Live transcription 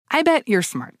I bet you're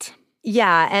smart.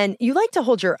 Yeah, and you like to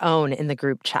hold your own in the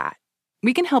group chat.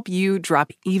 We can help you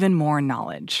drop even more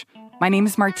knowledge. My name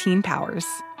is Martine Powers.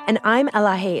 And I'm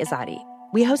Elahe Izadi.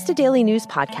 We host a daily news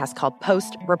podcast called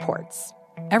Post Reports.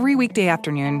 Every weekday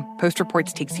afternoon, Post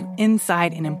Reports takes you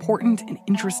inside an important and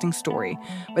interesting story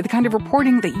with the kind of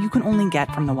reporting that you can only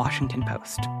get from the Washington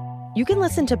Post. You can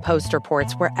listen to Post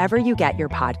Reports wherever you get your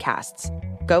podcasts.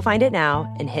 Go find it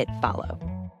now and hit follow.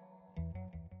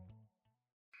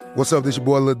 What's up, this your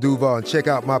boy Lil Duval, and check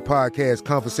out my podcast,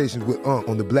 Conversations with Unc,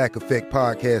 on the Black Effect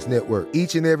Podcast Network.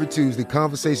 Each and every Tuesday,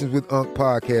 Conversations with Unc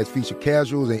podcast feature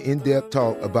casuals and in-depth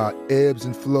talk about ebbs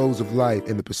and flows of life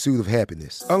and the pursuit of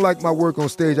happiness. Unlike my work on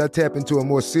stage, I tap into a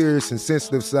more serious and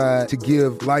sensitive side to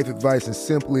give life advice and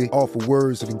simply offer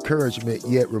words of encouragement,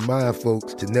 yet remind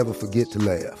folks to never forget to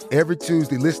laugh. Every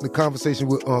Tuesday, listen to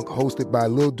Conversations with Unc, hosted by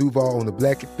Lil Duval on the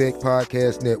Black Effect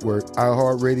Podcast Network,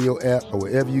 iHeartRadio app, or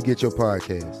wherever you get your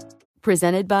podcasts.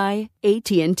 Presented by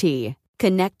AT&T.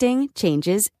 Connecting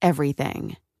changes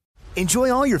everything.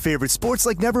 Enjoy all your favorite sports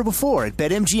like never before at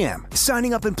BetMGM.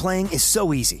 Signing up and playing is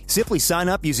so easy. Simply sign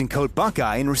up using code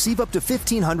Buckeye and receive up to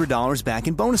 $1,500 back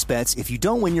in bonus bets if you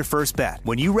don't win your first bet.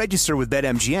 When you register with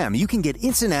BetMGM, you can get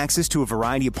instant access to a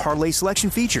variety of parlay selection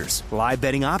features, live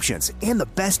betting options, and the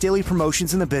best daily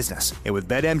promotions in the business. And with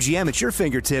BetMGM at your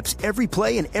fingertips, every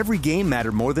play and every game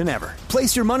matter more than ever.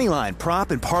 Place your moneyline,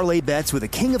 prop, and parlay bets with the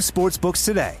king of sportsbooks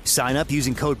today. Sign up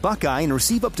using code Buckeye and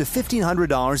receive up to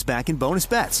 $1,500 back in bonus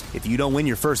bets if you don't win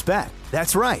your first bet.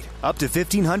 That's right, up to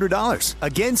 $1,500.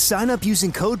 Again, sign up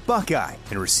using code Buckeye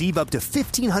and receive up to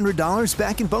 $1,500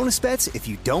 back in bonus bets if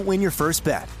you don't win your first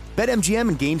bet. BetMGM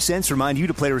and GameSense remind you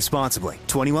to play responsibly.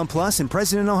 21 plus and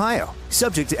present in Ohio.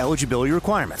 Subject to eligibility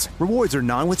requirements. Rewards are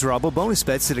non-withdrawable bonus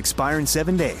bets that expire in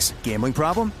 7 days. Gambling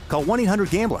problem? Call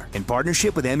 1-800-GAMBLER in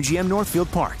partnership with MGM Northfield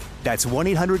Park. That's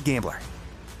 1-800-GAMBLER.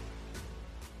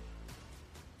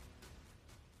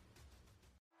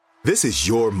 This is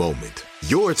your moment,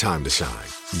 your time to shine,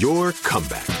 your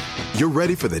comeback. You're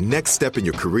ready for the next step in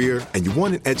your career, and you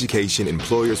want an education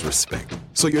employers respect.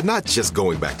 So you're not just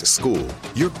going back to school,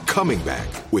 you're coming back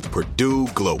with Purdue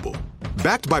Global.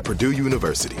 Backed by Purdue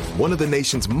University, one of the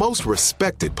nation's most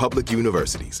respected public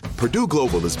universities, Purdue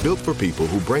Global is built for people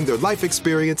who bring their life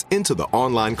experience into the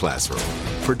online classroom.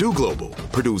 Purdue Global,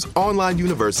 Purdue's online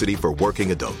university for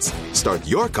working adults. Start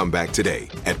your comeback today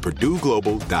at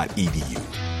purdueglobal.edu.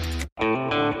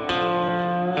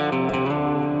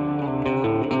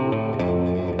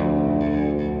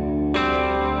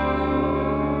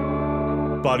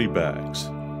 Body Bags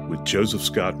with Joseph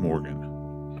Scott Morgan.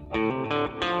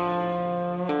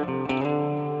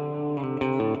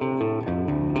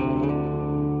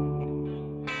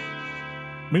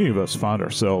 Many of us find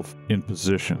ourselves in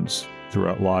positions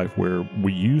throughout life where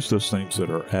we use those things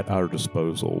that are at our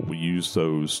disposal. We use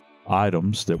those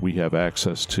items that we have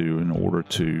access to in order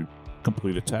to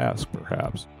complete a task,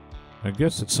 perhaps. I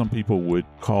guess that some people would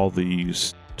call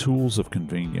these tools of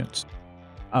convenience.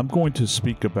 I'm going to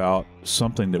speak about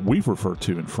something that we've referred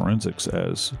to in forensics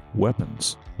as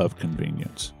weapons of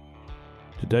convenience.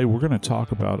 Today, we're going to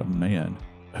talk about a man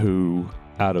who,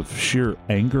 out of sheer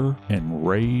anger and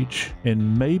rage,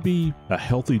 and maybe a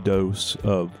healthy dose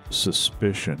of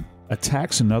suspicion,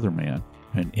 attacks another man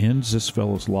and ends this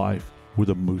fellow's life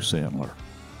with a moose antler.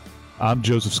 I'm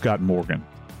Joseph Scott Morgan,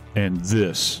 and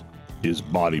this is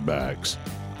Body Bags.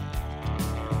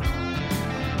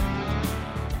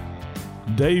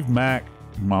 Dave Mack,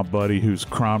 my buddy who's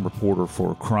crime reporter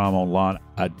for Crime Online,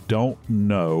 I don't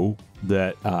know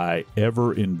that I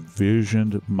ever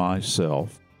envisioned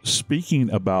myself speaking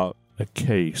about a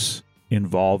case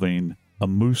involving a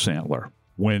moose antler.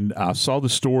 When I saw the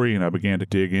story and I began to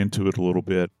dig into it a little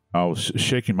bit, I was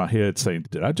shaking my head saying,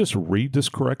 did I just read this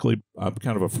correctly? I'm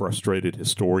kind of a frustrated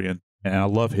historian, and I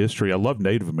love history. I love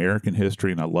Native American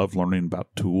history, and I love learning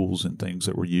about tools and things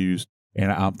that were used.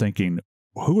 And I'm thinking,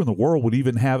 who in the world would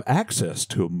even have access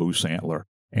to a moose antler?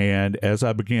 And as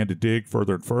I began to dig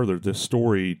further and further, this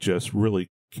story just really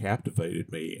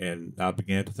captivated me, and I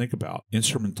began to think about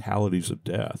instrumentalities of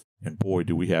death. And boy,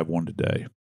 do we have one today.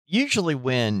 Usually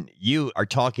when you are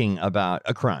talking about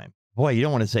a crime, boy, you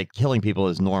don't want to say killing people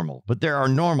is normal, but there are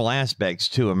normal aspects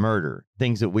to a murder,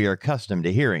 things that we are accustomed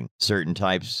to hearing. Certain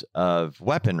types of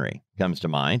weaponry comes to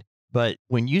mind. But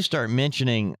when you start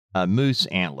mentioning a moose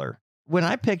antler, when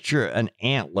I picture an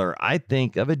antler, I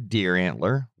think of a deer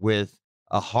antler with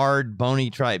a hard, bony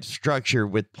type structure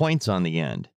with points on the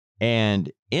end. And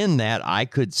in that, I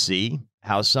could see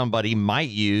how somebody might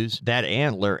use that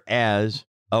antler as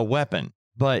a weapon.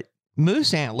 But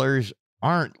moose antlers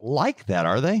aren't like that,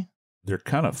 are they? They're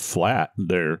kind of flat.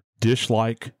 They're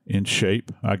dish-like in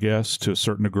shape, I guess, to a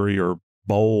certain degree, or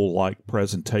bowl-like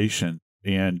presentation,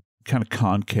 and kind of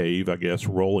concave, I guess,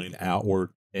 rolling outward.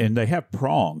 And they have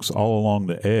prongs all along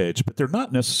the edge, but they're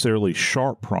not necessarily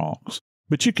sharp prongs.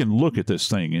 But you can look at this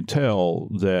thing and tell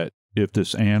that if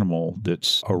this animal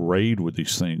that's arrayed with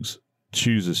these things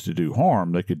chooses to do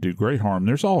harm, they could do great harm.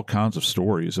 There's all kinds of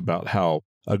stories about how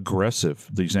aggressive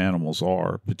these animals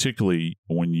are, particularly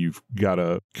when you've got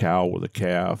a cow with a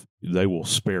calf. They will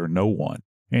spare no one.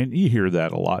 And you hear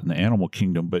that a lot in the animal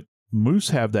kingdom, but moose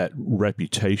have that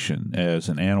reputation as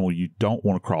an animal you don't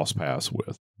want to cross paths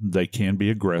with. They can be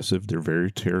aggressive. They're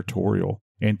very territorial.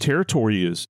 And territory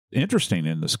is interesting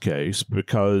in this case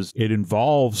because it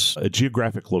involves a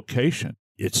geographic location.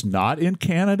 It's not in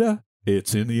Canada.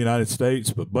 It's in the United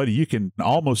States, but buddy, you can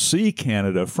almost see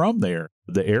Canada from there.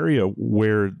 The area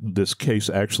where this case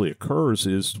actually occurs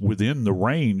is within the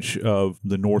range of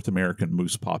the North American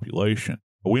moose population.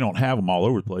 We don't have them all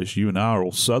over the place. You and I are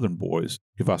old Southern boys.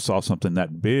 If I saw something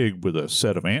that big with a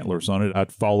set of antlers on it,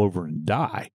 I'd fall over and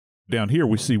die. Down here,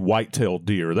 we see white-tailed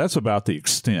deer. That's about the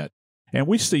extent. And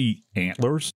we see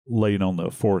antlers laid on the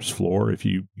forest floor. If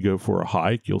you go for a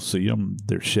hike, you'll see them.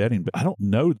 They're shedding. But I don't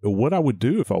know what I would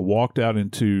do if I walked out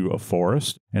into a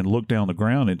forest and looked down the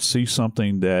ground and see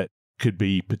something that could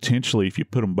be potentially, if you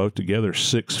put them both together,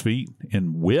 6 feet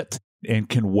in width and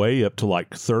can weigh up to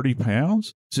like 30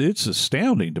 pounds. It's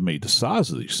astounding to me, the size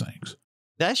of these things.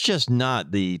 That's just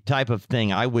not the type of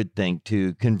thing I would think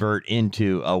to convert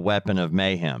into a weapon of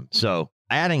mayhem. So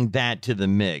adding that to the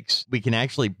mix, we can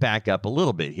actually back up a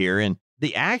little bit here. And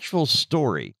the actual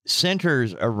story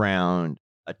centers around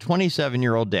a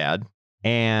 27-year-old dad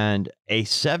and a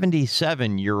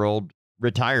 77-year-old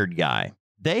retired guy.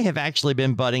 They have actually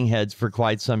been butting heads for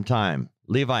quite some time.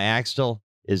 Levi Axtell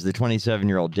is the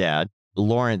 27-year-old dad.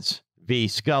 Lawrence V.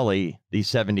 Scully, the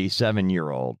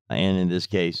 77-year-old. And in this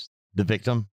case, the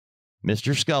victim,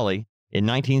 Mr. Scully, in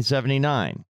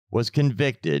 1979, was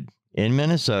convicted in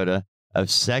Minnesota of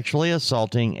sexually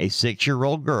assaulting a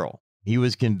 6-year-old girl. He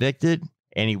was convicted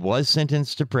and he was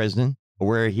sentenced to prison,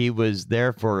 where he was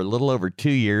there for a little over 2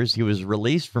 years. He was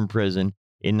released from prison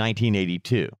in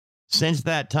 1982. Since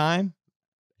that time,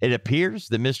 it appears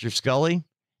that Mr. Scully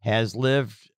has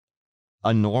lived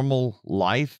a normal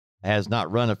life, has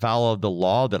not run afoul of the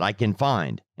law that I can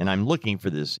find. And I'm looking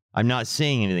for this. I'm not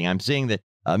seeing anything. I'm seeing that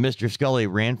Mr. Scully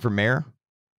ran for mayor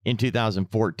in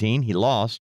 2014. He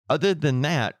lost. Other than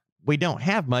that, we don't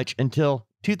have much until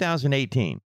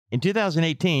 2018. In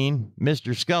 2018,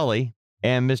 Mr. Scully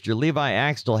and Mr. Levi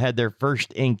Axtell had their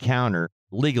first encounter,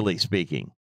 legally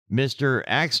speaking. Mr.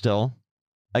 Axtell,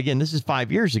 again, this is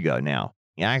 5 years ago now.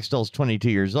 Axtell's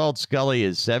 22 years old. Scully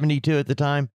is 72 at the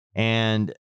time.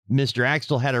 And Mr.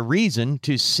 Axtell had a reason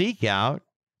to seek out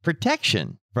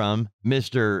protection from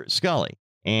Mr. Scully.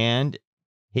 And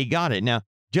he got it. Now,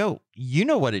 Joe, you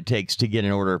know what it takes to get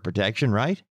an order of protection,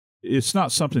 right? It's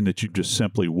not something that you just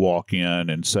simply walk in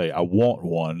and say, I want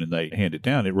one, and they hand it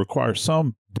down. It requires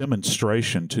some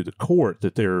demonstration to the court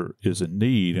that there is a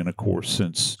need. And of course,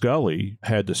 since Scully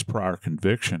had this prior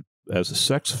conviction as a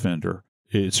sex offender,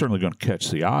 it's certainly going to catch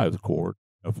the eye of the court.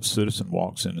 If a citizen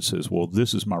walks in and says, well,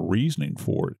 this is my reasoning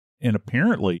for it. And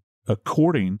apparently,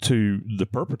 according to the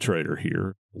perpetrator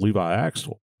here, Levi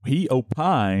Axtell, he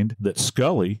opined that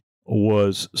Scully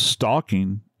was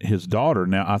stalking his daughter.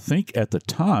 Now, I think at the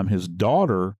time, his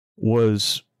daughter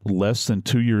was less than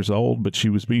 2 years old, but she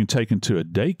was being taken to a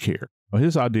daycare. Well,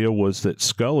 his idea was that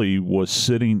Scully was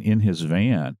sitting in his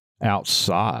van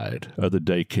outside of the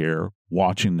daycare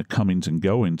watching the comings and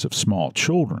goings of small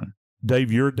children.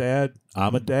 Dave, you're a dad.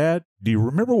 I'm a dad. Do you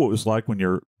remember what it was like when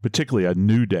you're particularly a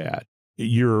new dad?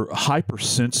 You're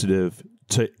hypersensitive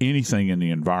to anything in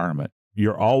the environment.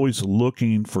 You're always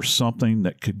looking for something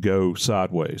that could go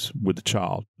sideways with the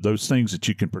child. Those things that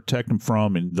you can protect them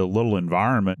from in the little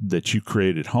environment that you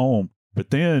create at home.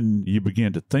 But then you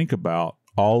begin to think about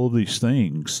all of these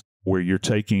things where you're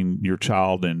taking your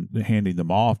child and handing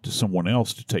them off to someone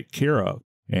else to take care of.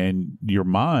 And your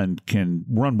mind can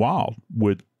run wild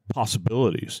with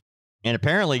possibilities. And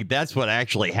apparently that's what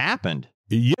actually happened.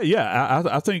 Yeah.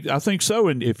 I think so.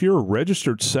 And if you're a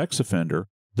registered sex offender,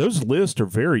 those lists are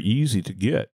very easy to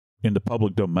get in the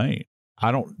public domain.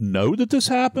 I don't know that this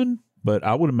happened, but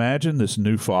I would imagine this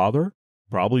new father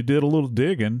probably did a little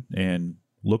digging, and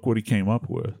look what he came up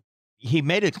with. He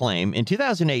made a claim. In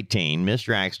 2018,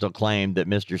 Mr. Axtell claimed that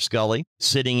Mr. Scully,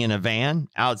 sitting in a van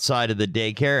outside of the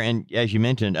daycare, and as you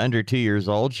mentioned, under 2 years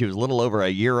old, she was a little over a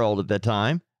year old at the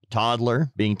time,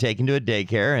 toddler being taken to a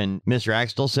daycare, and Mr.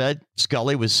 Axtell said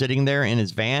Scully was sitting there in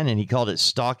his van, and he called it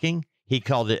stalking. He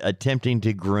called it attempting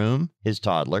to groom his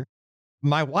toddler.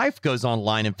 My wife goes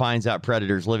online and finds out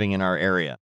predators living in our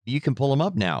area. You can pull them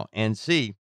up now and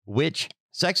see which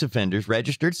sex offenders,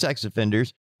 registered sex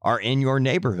offenders, are in your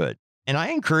neighborhood. And I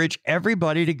encourage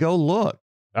everybody to go look.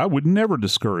 I would never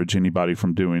discourage anybody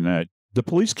from doing that. The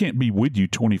police can't be with you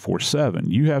 24/7.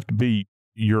 You have to be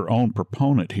your own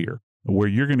proponent here, where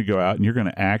you're going to go out and you're going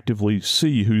to actively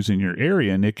see who's in your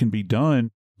area. And it can be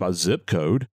done by zip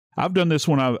code. I've done this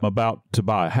when I'm about to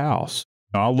buy a house.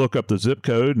 I'll look up the zip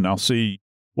code and I'll see,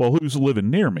 well, who's living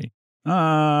near me.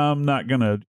 I'm not going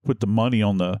to put the money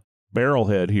on the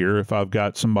barrelhead here if I've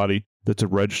got somebody that's a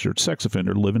registered sex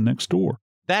offender living next door.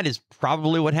 That is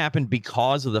probably what happened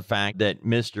because of the fact that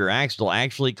Mr. Axtell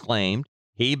actually claimed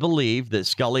he believed that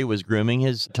Scully was grooming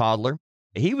his toddler.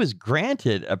 He was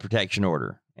granted a protection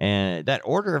order. And that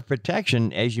order of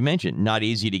protection, as you mentioned, not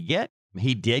easy to get.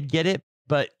 He did get it.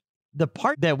 But the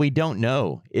part that we don't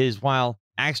know is while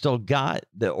Axtell got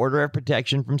the order of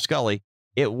protection from Scully,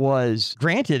 it was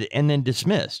granted and then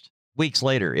dismissed. Weeks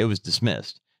later, it was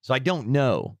dismissed. So I don't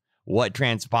know what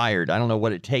transpired. I don't know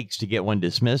what it takes to get one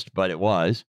dismissed, but it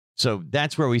was. So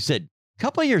that's where we sit. A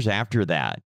couple of years after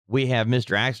that, we have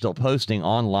Mr. Axtell posting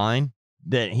online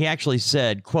that he actually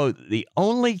said, quote, "The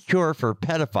only cure for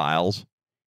pedophiles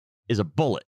is a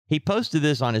bullet." He posted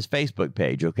this on his Facebook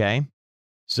page, okay?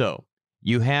 So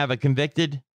you have a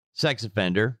convicted sex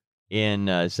offender in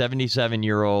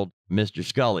 77-year-old Mr.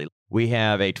 Scully. We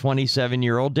have a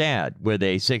 27-year-old dad with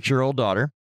a 6-year-old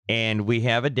daughter. And we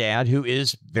have a dad who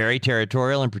is very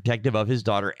territorial and protective of his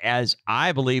daughter, as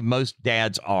I believe most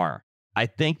dads are. I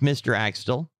think Mr.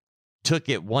 Axtell took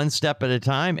it one step at a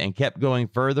time and kept going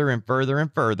further and further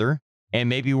and further, and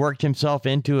maybe worked himself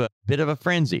into a bit of a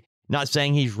frenzy. Not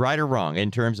saying he's right or wrong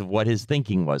in terms of what his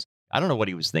thinking was. I don't know what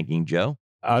he was thinking, Joe.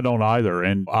 I don't either.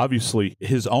 And obviously,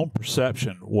 his own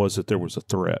perception was that there was a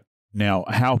threat. Now,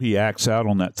 how he acts out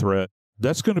on that threat,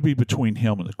 that's going to be between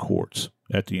him and the courts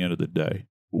at the end of the day.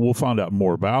 We'll find out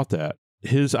more about that.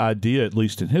 His idea, at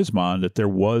least in his mind, that there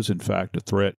was, in fact, a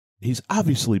threat. He's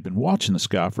obviously been watching this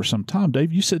guy for some time.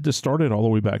 Dave, you said this started all the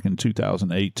way back in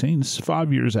 2018. This is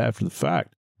 5 years after the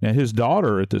fact. Now, his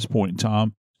daughter at this point in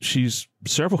time, she's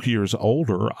several years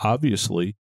older,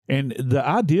 obviously. And the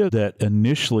idea that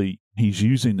initially he's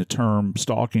using the term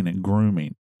stalking and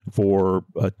grooming for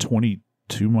a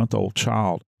 22-month-old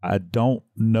child, I don't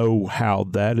know how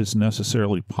that is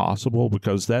necessarily possible,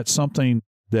 because that's something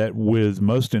that with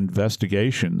most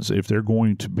investigations, if they're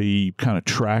going to be kind of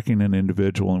tracking an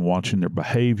individual and watching their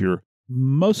behavior,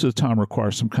 most of the time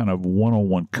requires some kind of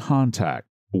one-on-one contact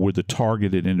with the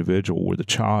targeted individual, with the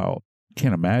child.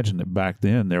 Can't imagine that back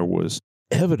then there was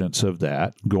evidence of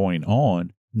that going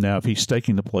on. Now, if he's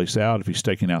staking the place out, if he's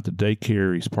staking out the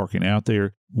daycare, he's parking out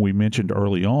there. We mentioned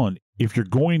early on, if you're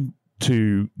going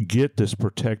to get this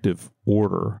protective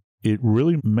order, it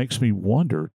really makes me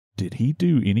wonder, did he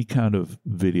do any kind of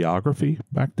videography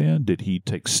back then? Did he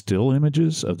take still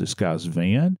images of this guy's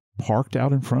van parked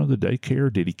out in front of the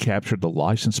daycare? Did he capture the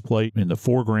license plate in the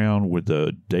foreground with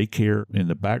the daycare in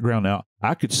the background? Now,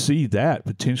 I could see that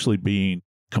potentially being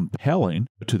compelling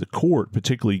to the court,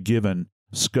 particularly given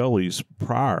Scully's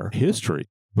prior history.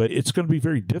 But it's going to be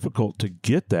very difficult to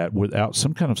get that without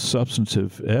some kind of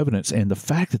substantive evidence. And the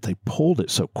fact that they pulled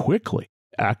it so quickly,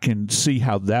 I can see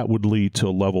how that would lead to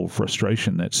a level of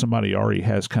frustration that somebody already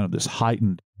has kind of this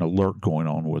heightened alert going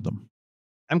on with them.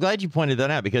 I'm glad you pointed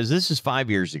that out, because this is 5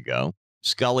 years ago.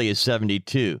 Scully is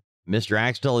 72. Mr.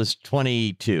 Axtell is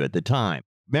 22 at the time.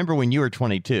 Remember when you were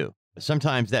 22?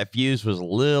 Sometimes that fuse was a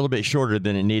little bit shorter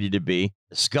than it needed to be.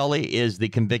 Scully is the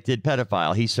convicted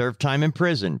pedophile. He served time in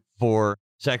prison for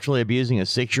sexually abusing a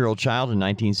 6-year-old child in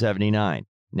 1979.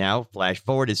 Now, flash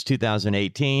forward, it's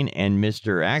 2018, and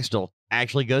Mr. Axtell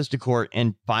actually goes to court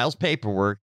and files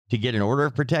paperwork to get an order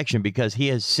of protection because he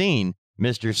has seen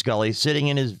Mr. Scully sitting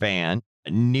in his van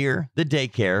near the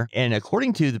daycare. And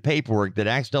according to the paperwork that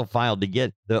Axtell filed to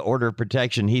get the order of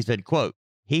protection, he said, quote,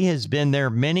 "He has been there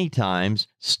many times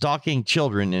stalking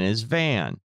children in his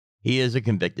van. He is a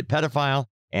convicted pedophile,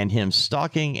 and him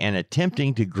stalking and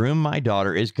attempting to groom my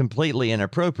daughter is completely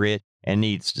inappropriate and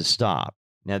needs to stop."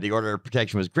 Now, the order of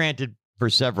protection was granted for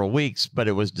several weeks, but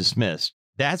it was dismissed.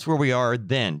 That's where we are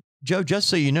then. Joe, just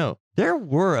so you know, there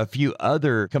were a few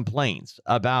other complaints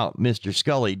about Mr.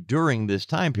 Scully during this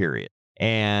time period.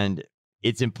 And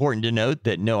it's important to note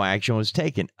that no action was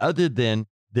taken other than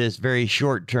this very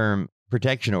short-term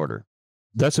protection order.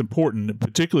 That's important,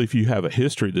 particularly if you have a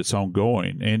history that's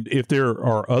ongoing. And if there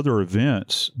are other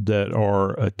events that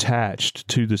are attached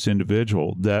to this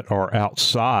individual that are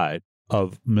outside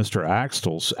of Mr.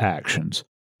 Axtell's actions,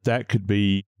 that could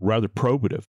be rather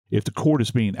probative. If the court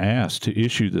is being asked to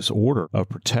issue this order of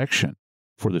protection,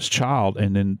 for this child.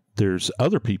 And then there's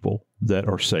other people that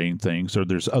are saying things, or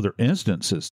there's other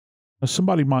instances.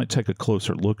 Somebody might take a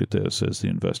closer look at this as the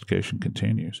investigation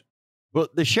continues. Well,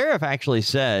 the sheriff actually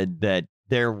said that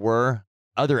there were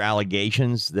other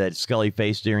allegations that Scully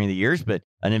faced during the years, but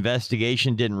an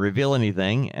investigation didn't reveal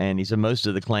anything. And he said most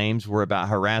of the claims were about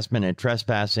harassment and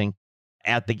trespassing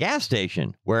at the gas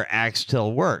station where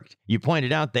Axtell worked. You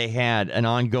pointed out they had an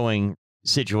ongoing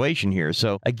situation here.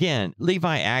 So again,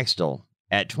 Levi Axtell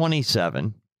at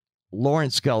 27,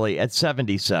 Lawrence Scully at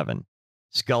 77.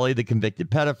 Scully, the convicted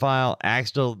pedophile,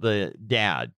 Axtell, the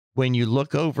dad. When you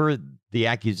look over the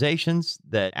accusations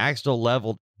that Axtell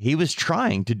leveled, he was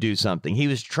trying to do something. He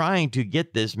was trying to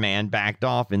get this man backed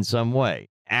off in some way.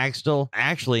 Axtell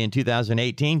actually in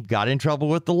 2018 got in trouble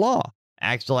with the law.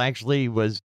 Axtell actually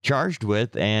was charged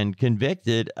with and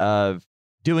convicted of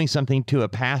doing something to a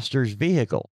pastor's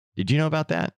vehicle. Did you know about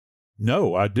that?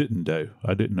 No, I didn't, Dave.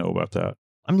 I didn't know about that.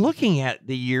 I'm looking at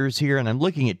the years here, and I'm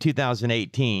looking at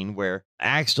 2018, where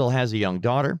Axtell has a young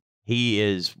daughter. He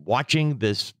is watching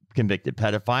this convicted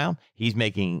pedophile. He's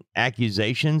making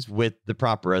accusations with the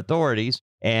proper authorities.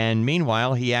 And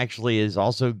meanwhile, he actually is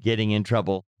also getting in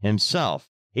trouble himself.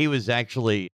 He was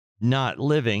actually not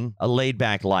living a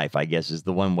laid-back life, I guess is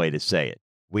the one way to say it.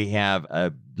 We have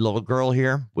a little girl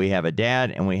here, we have a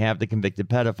dad, and we have the convicted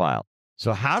pedophile.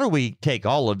 So how do we take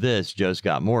all of this, Joe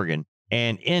Scott Morgan,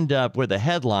 and end up with a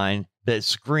headline that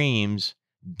screams,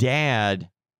 Dad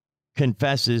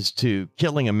confesses to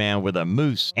killing a man with a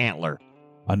moose antler?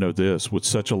 I know this, with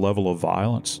such a level of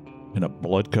violence and a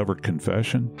blood-covered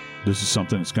confession, this is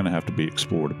something that's going to have to be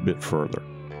explored a bit further.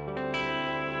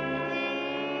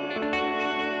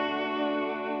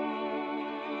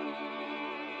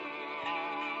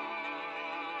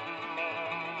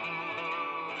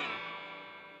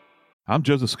 I'm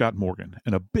Joseph Scott Morgan,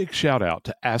 and a big shout out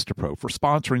to Astapro for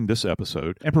sponsoring this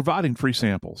episode and providing free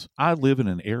samples. I live in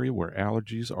an area where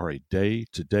allergies are a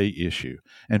day-to-day issue,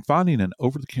 and finding an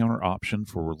over-the-counter option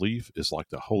for relief is like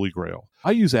the holy grail.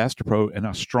 I use Astapro, and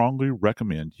I strongly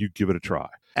recommend you give it a try.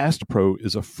 Astapro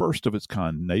is a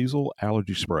first-of-its-kind nasal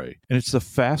allergy spray, and it's the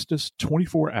fastest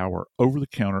 24-hour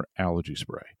over-the-counter allergy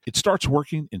spray. It starts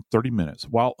working in 30 minutes,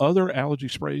 while other allergy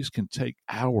sprays can take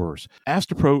hours.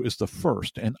 Astapro is the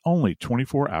first and only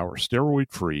 24-hour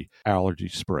steroid-free allergy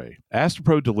spray.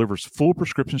 Astapro delivers full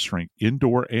prescription-strength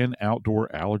indoor and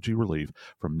outdoor allergy relief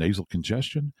from nasal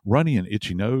congestion, runny and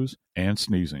itchy nose, and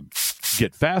sneezing.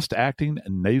 Get fast-acting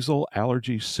nasal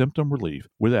allergy symptom relief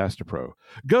with Astapro.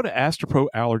 Go to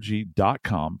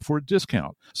astaproallergy.com for a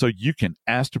discount so you can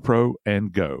Astapro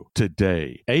and go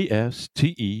today.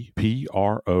 ASTEPRO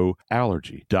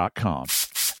allergy.com.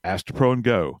 Astapro and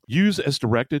go. Use as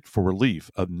directed for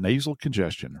relief of nasal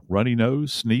congestion, runny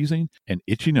nose, sneezing, and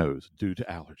itchy nose due to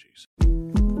allergies.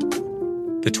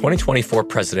 The 2024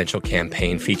 presidential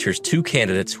campaign features two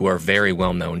candidates who are very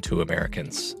well known to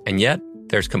Americans, and yet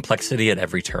there's complexity at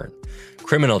every turn.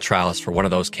 Criminal trials for one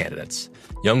of those candidates.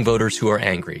 Young voters who are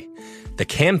angry. The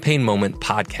Campaign Moment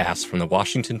podcast from the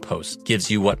Washington Post gives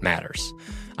you what matters.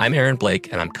 I'm Aaron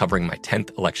Blake, and I'm covering my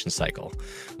 10th election cycle.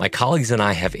 My colleagues and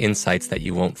I have insights that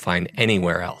you won't find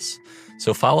anywhere else.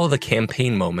 So follow the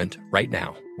Campaign Moment right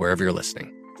now, wherever you're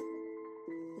listening.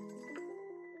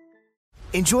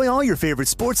 Enjoy all your favorite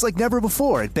sports like never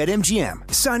before at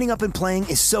BetMGM. Signing up and playing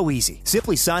is so easy.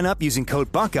 Simply sign up using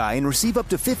code Buckeye and receive up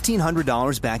to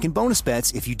 $1,500 back in bonus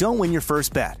bets if you don't win your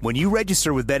first bet. When you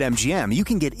register with BetMGM, you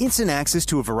can get instant access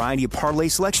to a variety of parlay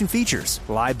selection features,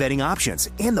 live betting options,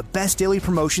 and the best daily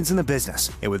promotions in the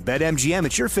business. And with BetMGM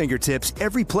at your fingertips,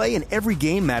 every play and every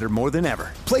game matter more than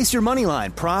ever. Place your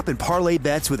moneyline, prop, and parlay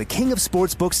bets with the king of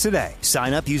sportsbooks today.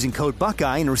 Sign up using code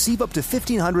Buckeye and receive up to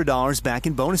 $1,500 back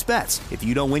in bonus bets if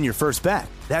you don't win your first bet.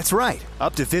 That's right,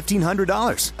 up to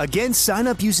 $1,500. Again, sign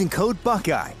up using code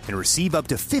Buckeye and receive up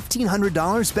to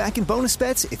 $1,500 back in bonus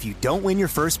bets if you don't win your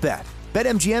first bet.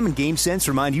 BetMGM and GameSense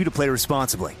remind you to play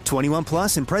responsibly. 21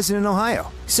 plus and present in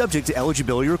Ohio. Subject to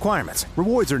eligibility requirements.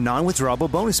 Rewards are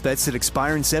non-withdrawable bonus bets that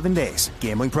expire in 7 days.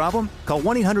 Gambling problem? Call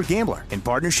 1-800-GAMBLER in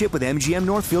partnership with MGM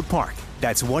Northfield Park.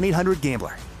 That's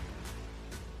 1-800-GAMBLER.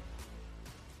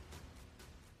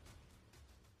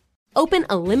 Open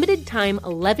a limited-time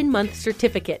 11-month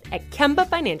certificate at Kemba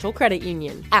Financial Credit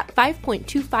Union. At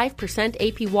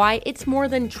 5.25% APY, it's more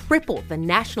than triple the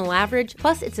national average,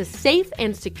 plus it's a safe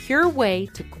and secure way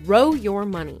to grow your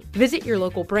money. Visit your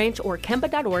local branch or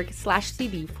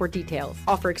kemba.org/CD for details.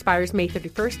 Offer expires May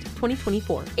 31st,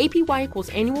 2024. APY equals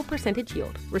annual percentage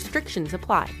yield. Restrictions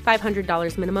apply.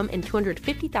 $500 minimum and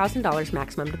 $250,000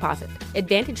 maximum deposit.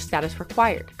 Advantage status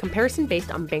required. Comparison based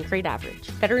on bank rate average.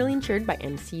 Federally insured by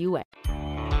NCUA.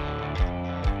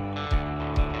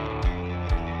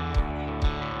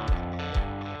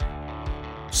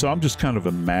 So I'm just kind of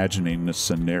imagining this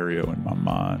scenario in my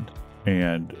mind.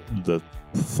 And the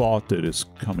thought that is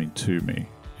coming to me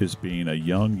is being a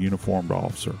young uniformed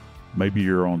officer. Maybe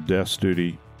you're on desk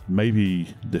duty. Maybe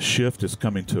the shift is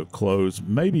coming to a close.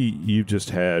 Maybe you've just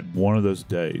had one of those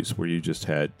days where you just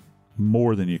had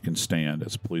more than you can stand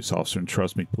as a police officer. And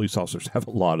trust me, police officers have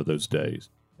a lot of those days.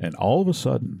 And all of a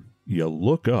sudden, you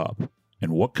look up,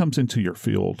 and what comes into your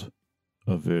field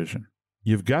of vision?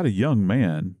 You've got a young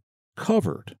man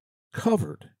covered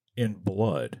in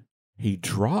blood. He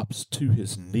drops to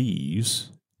his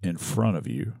knees in front of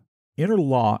you,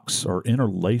 interlocks or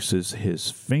interlaces his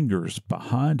fingers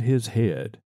behind his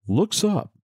head, looks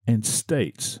up, and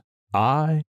states,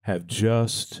 "I have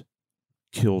just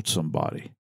killed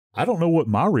somebody." I don't know what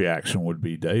my reaction would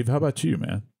be, Dave. How about you,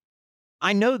 man?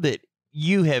 I know that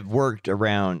you have worked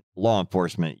around law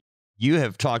enforcement. You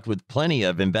have talked with plenty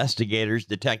of investigators,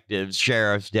 detectives,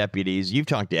 sheriffs, deputies. You've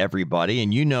talked to everybody,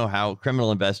 and you know how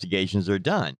criminal investigations are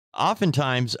done.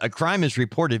 Oftentimes, a crime is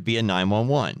reported via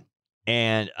 911,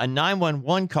 and a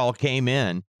 911 call came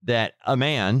in that a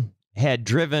man had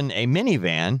driven a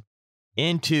minivan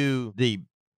into the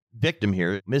victim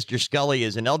here. Mr. Scully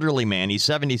is an elderly man. He's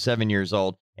 77 years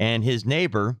old, and his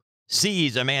neighbor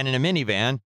sees a man in a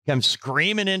minivan come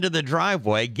screaming into the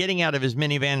driveway, getting out of his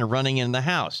minivan and running in the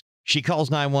house. She calls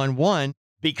 911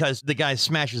 because the guy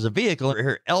smashes a vehicle in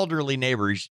her elderly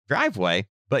neighbor's driveway,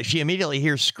 but she immediately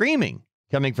hears screaming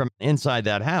coming from inside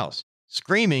that house.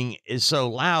 Screaming is so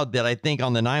loud that I think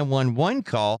on the 911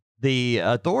 call, the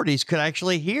authorities could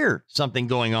actually hear something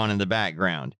going on in the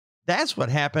background. That's what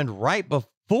happened right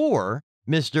before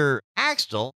Mr.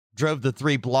 Axtell drove the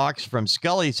 3 blocks from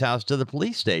Scully's house to the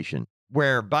police station.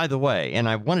 Where, by the way, and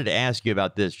I wanted to ask you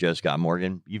about this, Joe Scott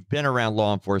Morgan, you've been around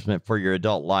law enforcement for your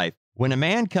adult life. When a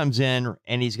man comes in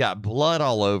and he's got blood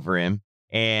all over him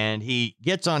and he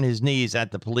gets on his knees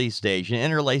at the police station,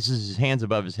 interlaces his hands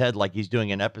above his head like he's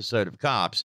doing an episode of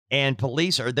Cops, and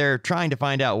police are there trying to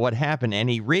find out what happened, and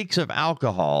he reeks of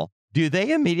alcohol, do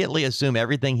they immediately assume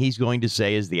everything he's going to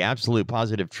say is the absolute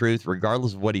positive truth,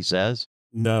 regardless of what he says?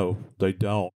 No, they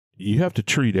don't. You have to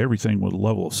treat everything with a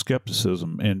level of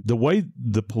skepticism. And the way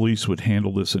the police would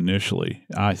handle this initially,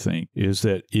 I think, is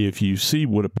that if you see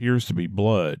what appears to be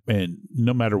blood, and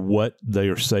no matter what they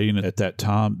are saying at that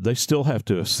time, they still have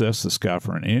to assess this guy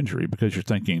for an injury, because you're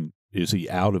thinking, is he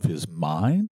out of his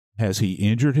mind? Has he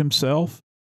injured himself?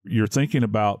 You're thinking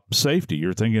about safety.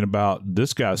 You're thinking about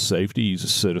this guy's safety. He's a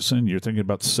citizen. You're thinking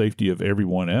about the safety of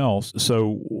everyone else.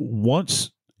 So once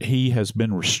he has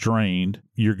been restrained,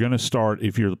 you're going to start,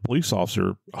 if you're the police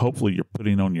officer, hopefully you're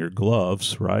putting on your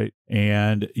gloves, right?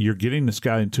 And you're getting this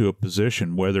guy into a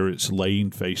position, whether it's laying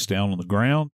face down on the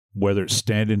ground, whether it's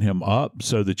standing him up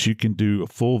so that you can do a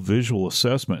full visual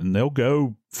assessment. And they'll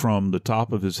go from the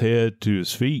top of his head to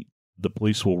his feet. The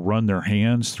police will run their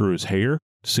hands through his hair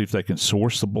to see if they can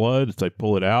source the blood. If they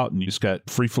pull it out and you just got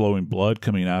free-flowing blood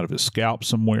coming out of his scalp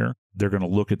somewhere, they're going to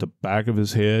look at the back of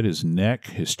his head, his neck,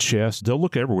 his chest. They'll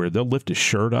look everywhere. They'll lift his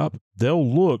shirt up.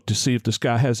 They'll look to see if this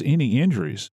guy has any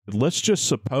injuries. Let's just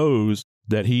suppose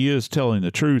that he is telling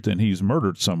the truth and he's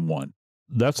murdered someone.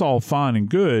 That's all fine and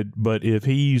good, but if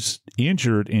he's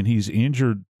injured and he's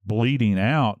injured bleeding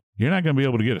out, you're not going to be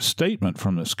able to get a statement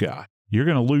from this guy. You're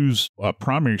going to lose a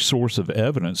primary source of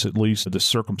evidence, at least the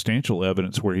circumstantial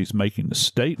evidence where he's making the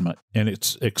statement, and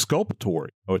it's exculpatory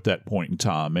at that point in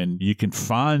time, and you can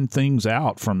find things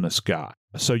out from this guy.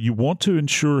 So you want to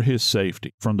ensure his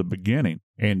safety from the beginning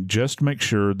and just make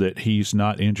sure that he's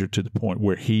not injured to the point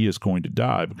where he is going to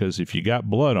die, because if you got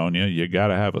blood on you, you got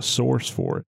to have a source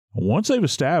for it. Once they've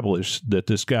established that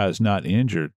this guy is not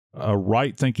injured, a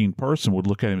right-thinking person would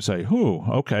look at him and say,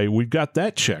 okay, we've got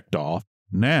that checked off.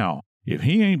 Now, if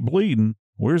he ain't bleeding,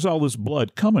 where's all this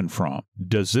blood coming from?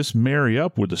 Does this marry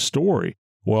up with the story?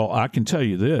 Well, I can tell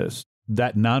you this,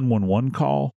 that 911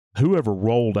 call, whoever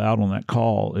rolled out on that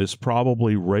call is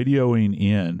probably radioing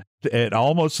in at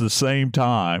almost the same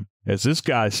time as this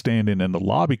guy standing in the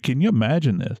lobby. Can you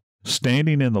imagine this?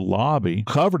 Standing in the lobby,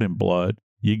 covered in blood,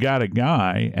 you got a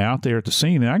guy out there at the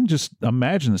scene, and I can just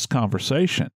imagine this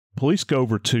conversation. Police go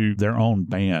over to their own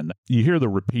band. You hear the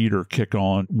repeater kick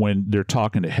on when they're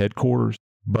talking to headquarters,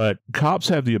 but cops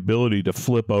have the ability to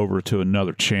flip over to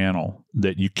another channel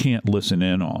that you can't listen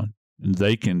in on.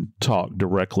 They can talk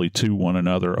directly to one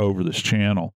another over this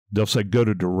channel. They'll say, go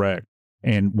to direct.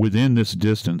 And within this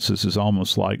distance, this is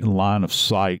almost like line of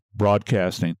sight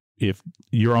broadcasting. If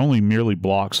you're only merely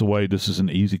blocks away, this is an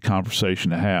easy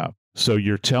conversation to have. So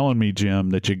you're telling me,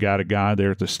 Jim, that you got a guy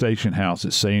there at the station house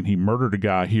that's saying he murdered a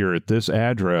guy here at this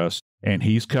address and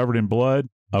he's covered in blood?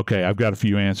 Okay, I've got a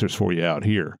few answers for you out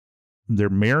here. they're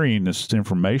marrying this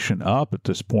information up at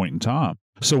this point in time.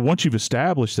 So once you've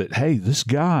established that, hey, this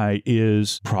guy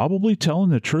is probably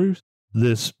telling the truth,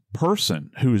 this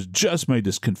person who has just made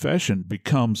this confession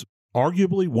becomes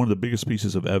arguably one of the biggest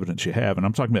pieces of evidence you have. And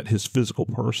I'm talking about his physical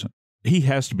person. He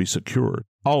has to be secured.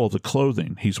 All of the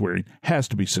clothing he's wearing has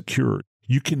to be secured.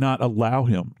 You cannot allow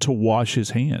him to wash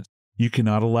his hands. You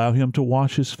cannot allow him to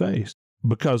wash his face.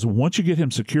 Because once you get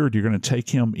him secured, you're going to take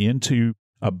him into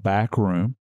a back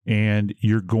room and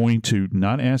you're going to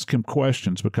not ask him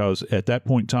questions, because at that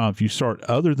point in time, if you start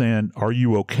other than, are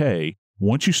you okay?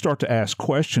 Once you start to ask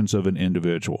questions of an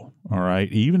individual, all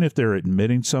right, even if they're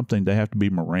admitting something, they have to be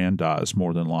Mirandized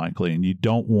more than likely. And you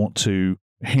don't want to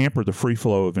hamper the free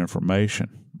flow of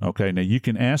information. Okay, now you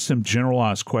can ask them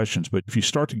generalized questions, but if you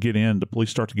start to get in, the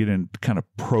police start to get in kind of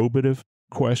probative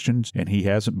questions and he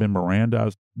hasn't been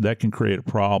Mirandized, that can create a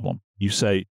problem. You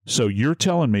say, so you're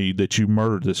telling me that you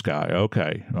murdered this guy.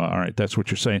 Okay, all right, that's what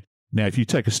you're saying. Now, if you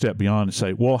take a step beyond and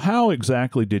say, well, how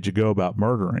exactly did you go about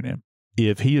murdering him?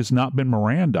 If he has not been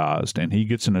Mirandized and he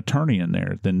gets an attorney in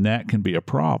there, then that can be a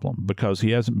problem because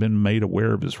he hasn't been made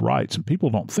aware of his rights. And people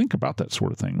don't think about that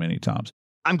sort of thing many times.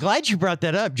 I'm glad you brought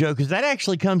that up, Joe, because that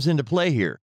actually comes into play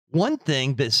here. One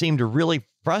thing that seemed to really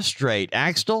frustrate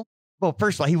Axtell, well,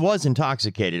 first of all, he was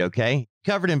intoxicated, okay?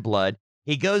 Covered in blood.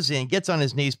 He goes in, gets on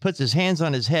his knees, puts his hands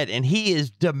on his head, and he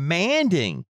is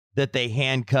demanding that they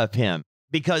handcuff him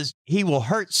because he will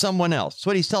hurt someone else. That's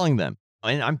what he's telling them.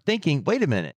 And I'm thinking, wait a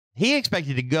minute. He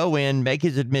expected to go in, make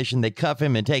his admission, they cuff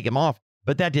him and take him off.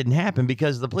 But that didn't happen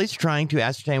because the police are trying to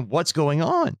ascertain what's going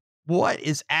on. What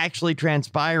is actually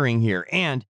transpiring here?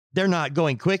 And they're not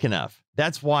going quick enough.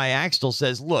 That's why Axtell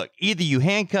says, look, either you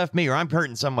handcuff me or I'm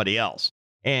hurting somebody else.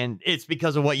 And it's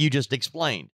because of what you just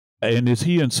explained. And is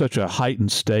he in such a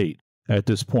heightened state at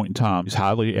this point in time? He's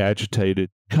highly agitated,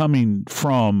 coming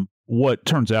from what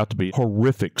turns out to be a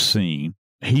horrific scene.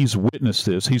 He's witnessed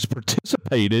this. He's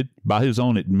participated by his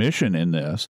own admission in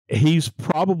this. He's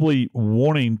probably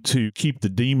wanting to keep the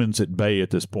demons at bay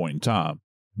at this point in time.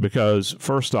 Because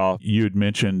first off, you had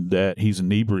mentioned that he's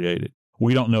inebriated.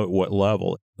 We don't know at what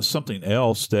level. Something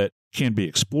else that can be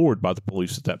explored by the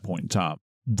police at that point in time.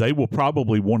 They will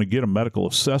probably want to get a medical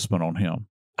assessment on him.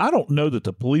 I don't know that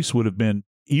the police would have been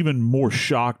even more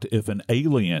shocked if an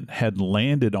alien had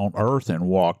landed on Earth and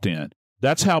walked in.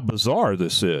 That's how bizarre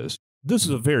this is. This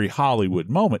is a very Hollywood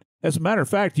moment. As a matter of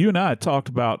fact, you and I had talked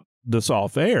about this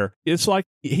off air. It's like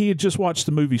he had just watched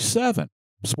the movie Seven.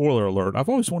 Spoiler alert. I've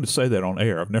always wanted to say that on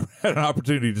air. I've never had an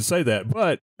opportunity to say that.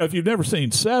 But if you've never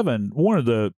seen Seven, one of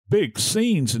the big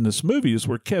scenes in this movie is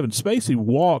where Kevin Spacey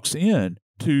walks in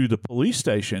to the police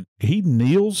station. He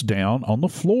kneels down on the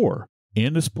floor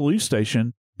in this police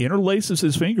station, interlaces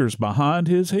his fingers behind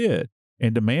his head,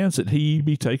 and demands that he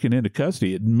be taken into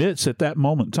custody. Admits at that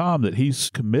moment in time that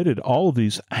he's committed all of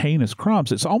these heinous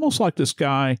crimes. It's almost like this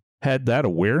guy had that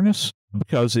awareness,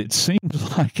 because it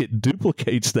seems like it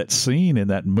duplicates that scene in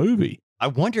that movie. I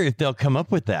wonder if they'll come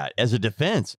up with that as a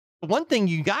defense. One thing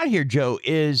you got here, Joe,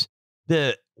 is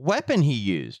the weapon he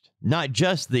used, not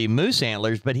just the moose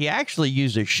antlers, but he actually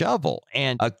used a shovel.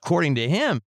 And according to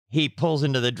him, he pulls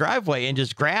into the driveway and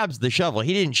just grabs the shovel.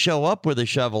 He didn't show up with a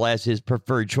shovel as his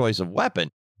preferred choice of weapon.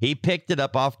 He picked it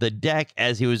up off the deck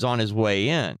as he was on his way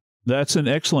in. That's an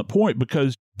excellent point,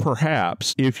 because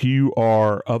perhaps if you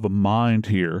are of a mind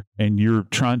here and you're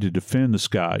trying to defend this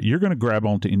guy, you're going to grab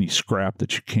onto any scrap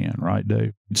that you can, right,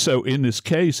 Dave? So in this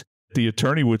case, the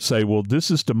attorney would say, well, this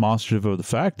is demonstrative of the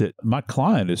fact that my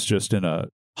client is just in a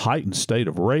heightened state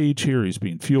of rage here. He's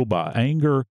being fueled by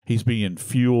anger. He's being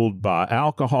fueled by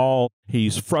alcohol.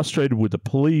 He's frustrated with the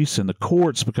police and the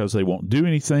courts because they won't do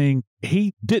anything.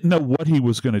 He didn't know what he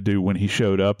was going to do when he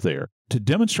showed up there. To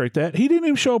demonstrate that, he didn't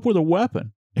even show up with a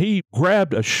weapon. He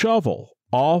grabbed a shovel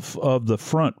off of the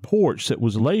front porch that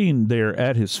was laying there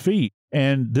at his feet.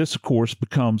 And this, of course,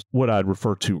 becomes what I'd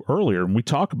referred to earlier. And we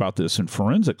talk about this in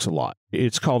forensics a lot.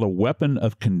 It's called a weapon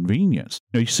of convenience.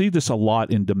 Now, you see this a lot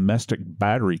in domestic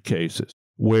battery cases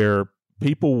where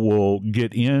people will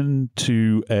get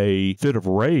into a fit of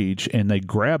rage and they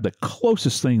grab the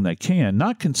closest thing they can,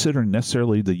 not considering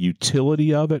necessarily the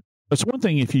utility of it. It's one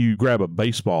thing if you grab a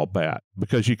baseball bat,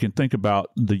 because you can think about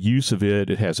the use of it.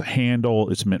 It has a handle.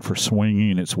 It's meant for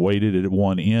swinging. It's weighted at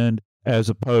one end, as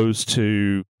opposed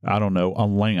to, I don't know, a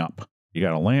lamp. You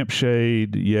got a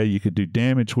lampshade. Yeah, you could do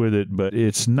damage with it, but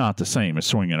it's not the same as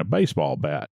swinging a baseball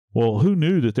bat. Well, who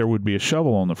knew that there would be a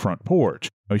shovel on the front porch?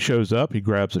 He shows up, he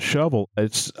grabs a shovel.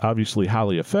 It's obviously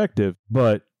highly effective,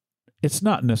 but it's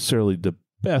not necessarily the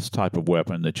best type of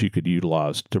weapon that you could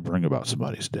utilize to bring about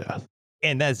somebody's death.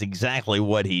 And that's exactly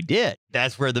what he did.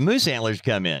 That's where the moose antlers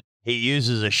come in. He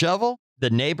uses a shovel the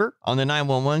neighbor on the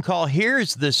 911 call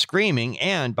hears the screaming.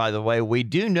 And by the way, we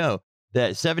do know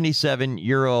that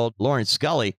 77-year-old Lawrence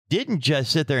Scully didn't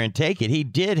just sit there and take it. He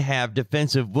did have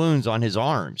defensive wounds on his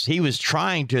arms. He was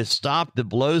trying to stop the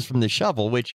blows from the shovel,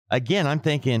 which, again, I'm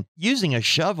thinking using a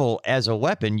shovel as a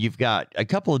weapon, you've got a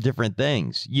couple of different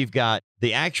things. You've got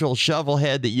the actual shovel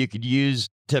head that you could use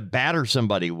to batter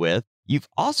somebody with. You've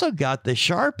also got the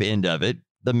sharp end of it,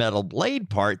 the metal blade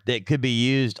part that could be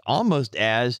used almost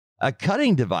as a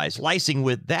cutting device, slicing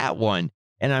with that one.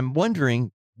 And I'm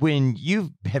wondering, when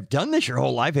you have done this your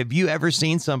whole life, have you ever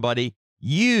seen somebody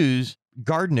use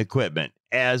garden equipment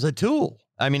as a tool?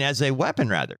 I mean, as a weapon,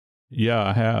 rather. Yeah,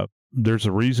 I have. There's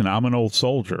a reason I'm an old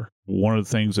soldier. One of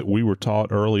the things that we were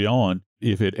taught early on,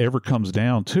 if it ever comes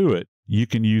down to it, you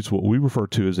can use what we refer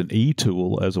to as an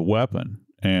e-tool as a weapon.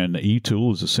 And the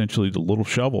e-tool is essentially the little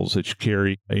shovels that you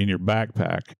carry in your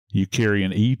backpack. You carry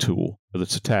an e-tool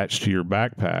that's attached to your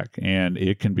backpack, and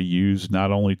it can be used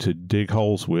not only to dig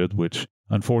holes with, which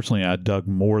unfortunately I dug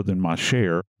more than my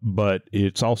share, but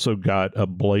it's also got a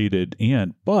bladed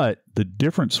end. But the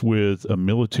difference with a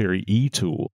military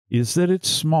e-tool is that it's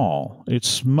small.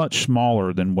 It's much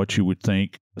smaller than what you would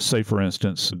think, say, for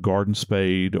instance, a garden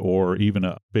spade or even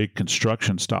a big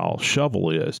construction style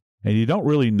shovel is. And you don't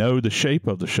really know the shape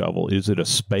of the shovel. Is it a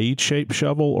spade-shaped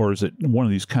shovel, or is it one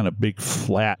of these kind of big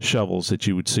flat shovels that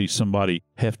you would see somebody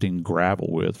hefting gravel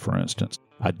with, for instance?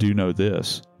 I do know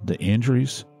this. The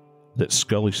injuries that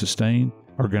Scully sustained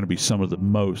are going to be some of the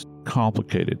most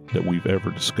complicated that we've ever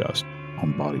discussed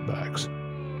on Body Bags.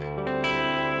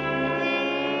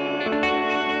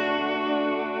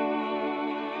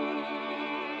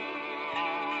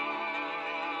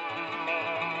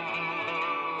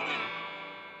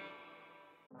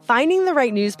 Finding the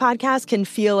right news podcast can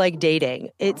feel like dating.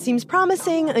 It seems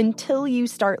promising until you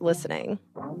start listening.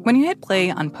 When you hit play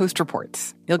on Post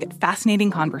Reports, you'll get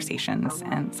fascinating conversations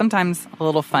and sometimes a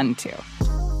little fun, too.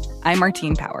 I'm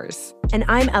Martine Powers. And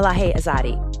I'm Elahe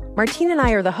Azadi. Martine and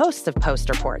I are the hosts of Post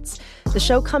Reports. The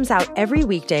show comes out every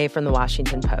weekday from the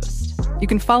Washington Post. You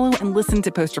can follow and listen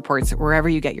to Post Reports wherever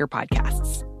you get your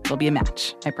podcasts. It'll be a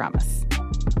match, I promise.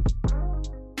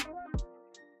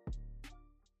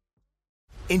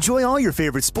 Enjoy all your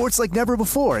favorite sports like never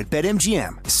before at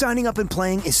BetMGM. Signing up and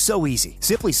playing is so easy.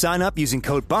 Simply sign up using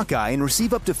code Buckeye and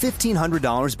receive up to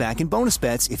 $1,500 back in bonus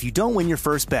bets if you don't win your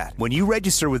first bet. When you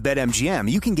register with BetMGM,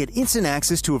 you can get instant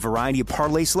access to a variety of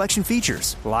parlay selection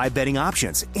features, live betting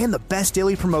options, and the best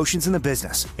daily promotions in the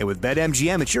business. And with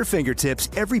BetMGM at your fingertips,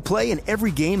 every play and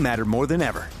every game matter more than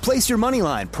ever. Place your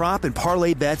moneyline, prop, and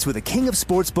parlay bets with the king of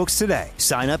sportsbooks today.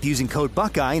 Sign up using code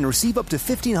Buckeye and receive up to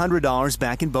 $1,500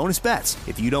 back in bonus bets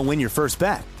if you don't win your first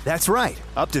bet. That's right,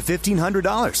 up to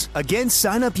 $1,500. Again,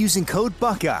 sign up using code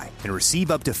Buckeye and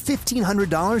receive up to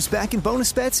 $1,500 back in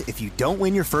bonus bets if you don't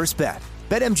win your first bet.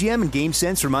 BetMGM and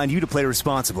GameSense remind you to play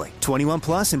responsibly. 21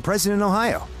 plus and present in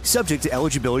Ohio. Subject to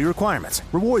eligibility requirements.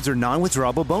 Rewards are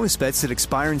non-withdrawable bonus bets that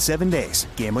expire in 7 days.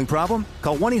 Gambling problem?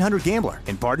 Call 1-800-GAMBLER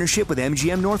in partnership with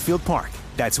MGM Northfield Park.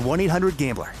 That's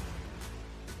 1-800-GAMBLER.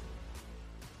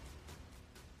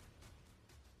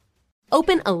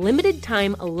 Open a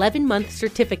limited-time 11-month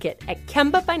certificate at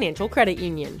Kemba Financial Credit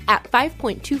Union. At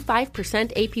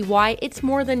 5.25% APY, it's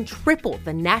more than triple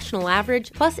the national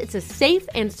average, plus it's a safe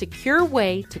and secure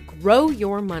way to grow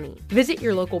your money. Visit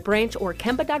your local branch or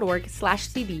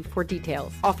kemba.org/cd for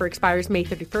details. Offer expires May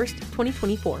 31st,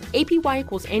 2024. APY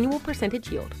equals annual percentage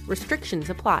yield. Restrictions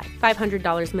apply.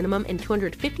 $500 minimum and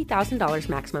 $250,000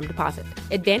 maximum deposit.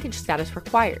 Advantage status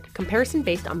required. Comparison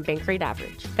based on bank rate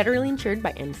average. Federally insured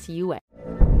by NCUA.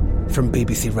 From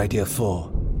BBC Radio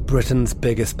 4, Britain's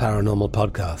biggest paranormal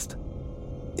podcast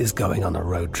is going on a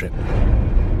road trip.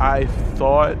 I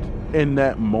thought in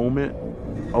that moment,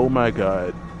 oh my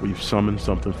God, we've summoned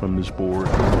something from this board.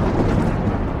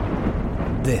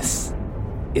 This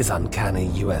is Uncanny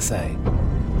USA.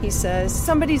 He says,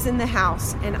 somebody's in the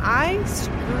house, and I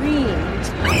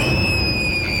screamed.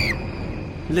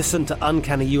 Listen to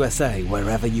Uncanny USA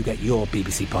wherever you get your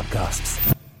BBC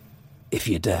podcasts, if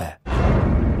you dare.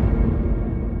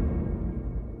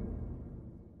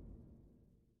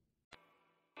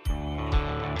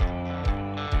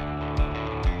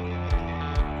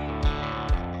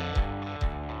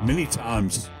 Many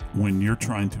times when you're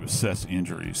trying to assess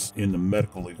injuries in the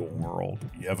medical legal world,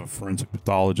 you have a forensic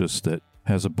pathologist that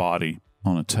has a body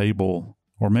on a table,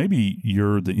 or maybe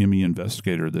you're the ME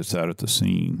investigator that's out at the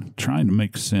scene trying to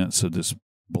make sense of this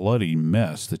bloody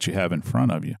mess that you have in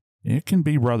front of you. It can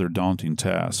be a rather daunting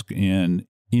task. And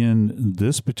in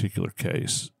this particular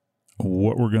case,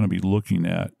 what we're going to be looking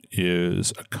at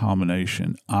is a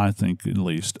combination, I think at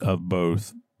least, of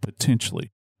both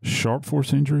potentially sharp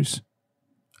force injuries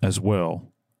as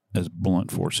well as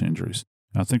blunt force injuries.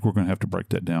 I think we're going to have to break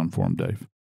that down for him, Dave.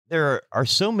 There are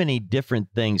so many different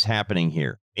things happening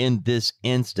here in this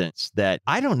instance that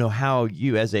I don't know how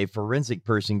you, as a forensic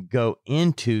person, go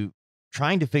into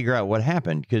trying to figure out what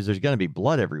happened, because there's going to be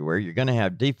blood everywhere. You're going to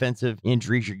have defensive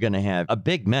injuries. You're going to have a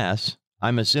big mess.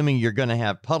 I'm assuming you're going to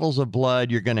have puddles of blood.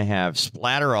 You're going to have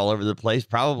splatter all over the place,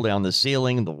 probably on the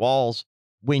ceiling, the walls.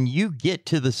 When you get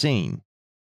to the scene,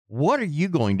 what are you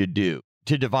going to do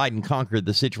to divide and conquer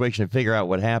the situation and figure out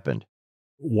what happened?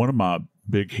 One of my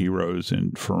big heroes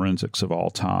in forensics of all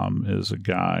time is a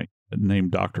guy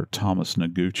named Dr. Thomas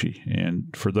Noguchi.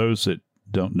 And for those that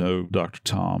don't know Dr.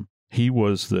 Tom, he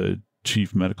was the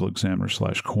chief medical examiner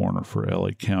 / coroner for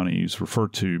LA County. He's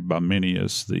referred to by many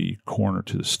as the coroner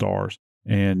to the stars.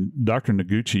 And Dr.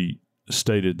 Noguchi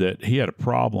stated that he had a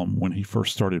problem when he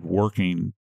first started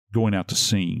working, going out to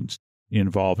scenes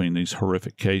involving these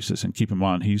horrific cases. And keep in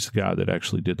mind, he's the guy that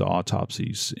actually did the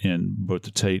autopsies in both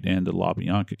the Tate and the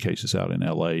LaBianca cases out in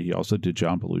L.A. He also did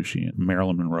John Belushi and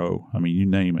Marilyn Monroe. I mean, you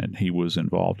name it, he was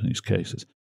involved in these cases.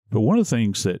 But one of the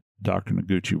things that Dr.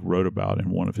 Noguchi wrote about in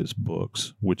one of his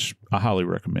books, which I highly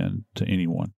recommend to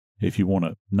anyone, if you want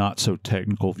a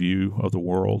not-so-technical view of the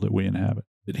world that we inhabit,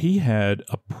 that he had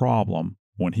a problem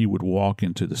when he would walk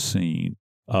into the scene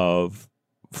of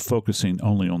focusing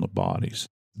only on the bodies.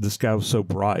 This guy was so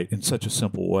bright in such a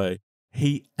simple way.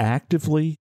 He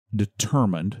actively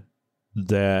determined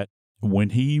that when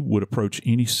he would approach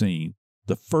any scene,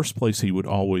 the first place he would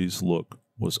always look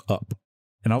was up.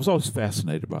 And I was always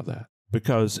fascinated by that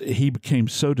because he became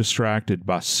so distracted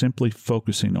by simply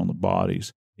focusing on the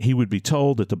bodies. He would be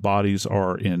told that the bodies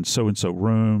are in so-and-so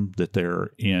room, that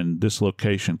they're in this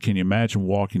location. Can you imagine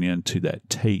walking into that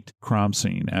Tate crime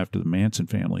scene after the Manson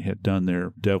family had done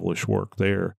their devilish work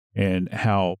there, and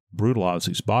how brutalized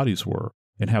these bodies were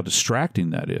and how distracting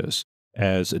that is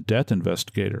as a death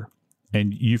investigator?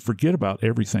 And you forget about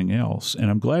everything else. And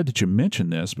I'm glad that you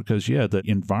mentioned this because, yeah, the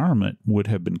environment would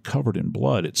have been covered in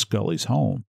blood at Scully's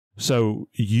home. So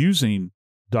using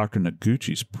Dr.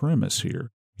 Noguchi's premise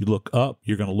here, you look up,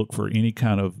 you're going to look for any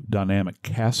kind of dynamic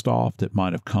cast-off that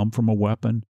might have come from a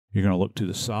weapon. You're going to look to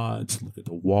the sides, look at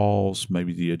the walls,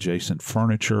 maybe the adjacent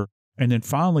furniture. And then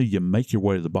finally, you make your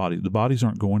way to the body. The bodies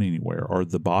aren't going anywhere, or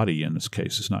the body in this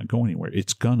case is not going anywhere.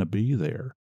 It's going to be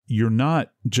there. You're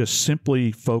not just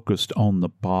simply focused on the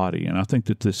body. And I think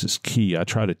that this is key. I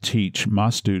try to teach my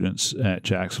students at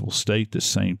Jacksonville State the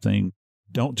same thing.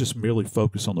 Don't just merely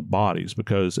focus on the bodies,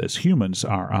 because as humans,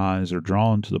 our eyes are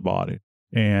drawn to the body.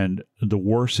 And the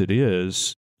worse it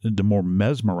is, the more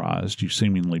mesmerized you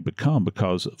seemingly become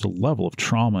because of the level of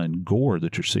trauma and gore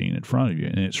that you're seeing in front of you.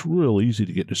 And it's real easy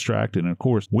to get distracted. And of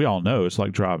course, we all know it's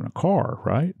like driving a car,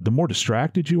 right? The more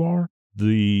distracted you are,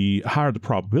 the higher the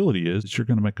probability is that you're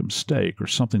going to make a mistake or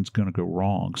something's going to go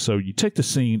wrong. So you take the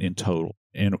scene in total.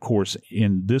 And of course,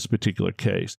 in this particular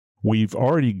case, we've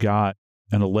already got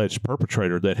an alleged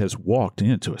perpetrator that has walked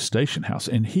into a station house,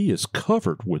 and he is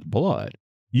covered with blood.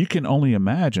 You can only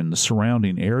imagine the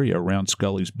surrounding area around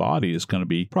Scully's body is going to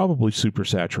be probably super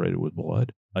saturated with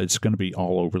blood. It's going to be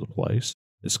all over the place.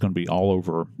 It's going to be all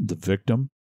over the victim.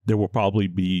 There will probably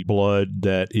be blood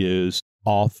that is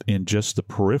off in just the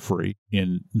periphery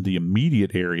in the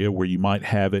immediate area where you might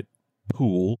have it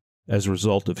pool as a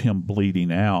result of him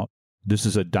bleeding out. This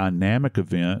is a dynamic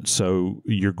event, so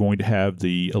you're going to have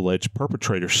the alleged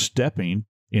perpetrator stepping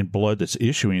in blood that's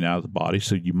issuing out of the body,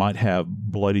 so you might have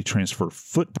bloody transfer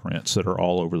footprints that are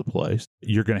all over the place.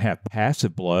 You're going to have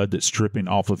passive blood that's dripping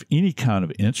off of any kind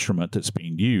of instrument that's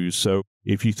being used. So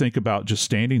if you think about just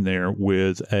standing there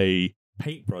with a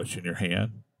paintbrush in your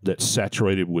hand that's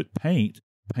saturated with paint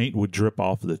would drip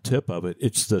off of the tip of it.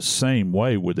 It's the same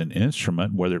way with an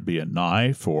instrument, whether it be a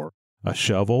knife or a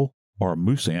shovel or a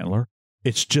moose antler.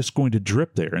 It's just going to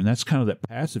drip there, and that's kind of that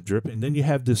passive drip. And then you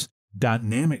have this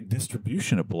dynamic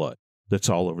distribution of blood that's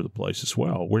all over the place as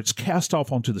well, where it's cast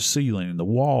off onto the ceiling and the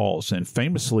walls. And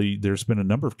famously, there's been a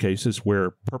number of cases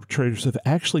where perpetrators have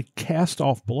actually cast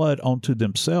off blood onto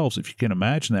themselves, if you can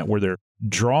imagine that, where they're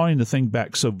drawing the thing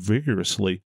back so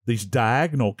vigorously, these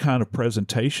diagonal kind of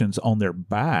presentations on their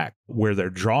back, where they're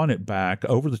drawing it back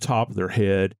over the top of their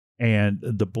head, and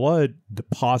the blood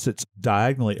deposits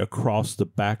diagonally across the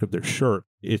back of their shirt.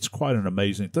 It's quite an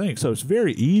amazing thing. So it's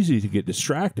very easy to get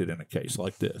distracted in a case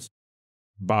like this.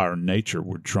 By our nature,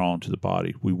 we're drawn to the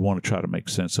body. We want to try to make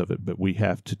sense of it, but we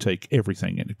have to take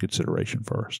everything into consideration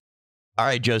first. All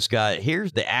right, Joe Scott,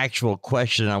 here's the actual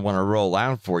question I want to roll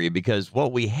out for you, because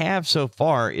what we have so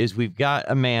far is we've got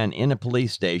a man in a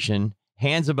police station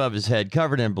hands above his head,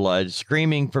 covered in blood,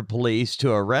 screaming for police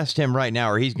to arrest him right now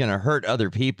or he's going to hurt other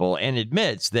people, and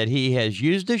admits that he has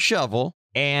used a shovel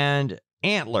and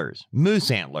antlers, moose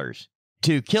antlers,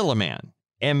 to kill a man.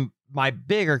 And my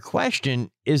bigger question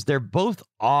is, they're both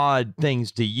odd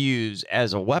things to use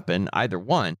as a weapon, either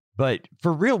one. But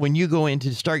for real, when you go in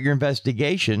to start your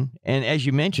investigation, and as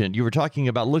you mentioned, you were talking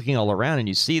about looking all around and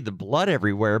you see the blood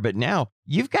everywhere, but now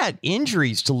you've got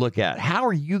injuries to look at. How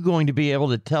are you going to be able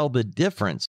to tell the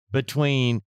difference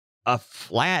between a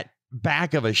flat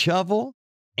back of a shovel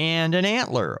and an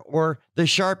antler, or the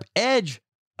sharp edge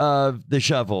of the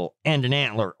shovel and an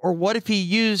antler? Or what if he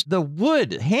used the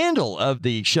wood handle of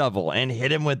the shovel and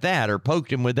hit him with that or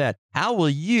poked him with that? How will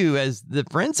you, as the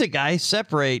forensic guy,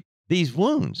 separate these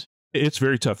wounds? It's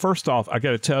very tough. First off, I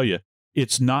got to tell you,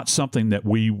 it's not something that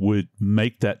we would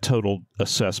make that total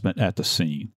assessment at the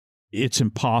scene. It's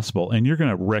impossible, and you're going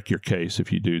to wreck your case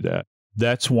if you do that.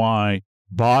 That's why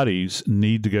bodies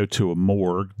need to go to a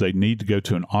morgue. They need to go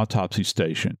to an autopsy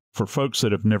station. For folks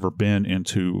that have never been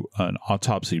into an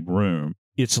autopsy room,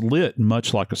 it's lit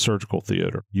much like a surgical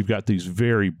theater. You've got these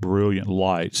very brilliant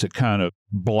lights that kind of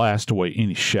blast away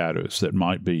any shadows that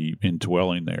might be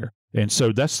indwelling there. And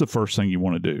so that's the first thing you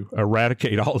want to do,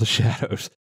 eradicate all the shadows.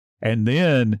 And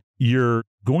then you're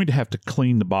going to have to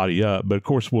clean the body up. But of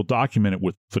course, we'll document it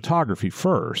with photography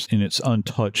first in its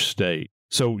untouched state.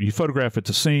 So you photograph at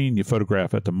the scene, you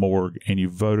photograph at the morgue, and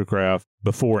you photograph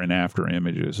before and after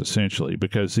images, essentially,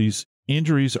 because these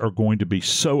injuries are going to be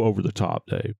so over the top,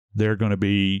 Dave. They're going to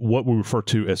be what we refer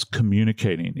to as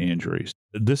communicating injuries.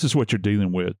 This is what you're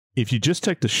dealing with. If you just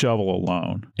take the shovel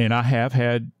alone, and I have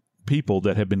had people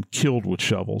that have been killed with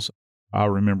shovels. I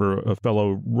remember a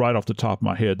fellow right off the top of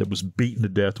my head that was beaten to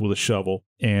death with a shovel,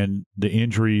 and the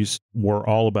injuries were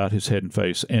all about his head and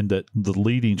face, and that the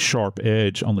leading sharp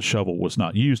edge on the shovel was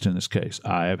not used in this case.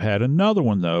 I have had another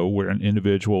one, though, where an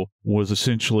individual was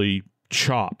essentially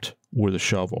chopped with a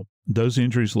shovel. Those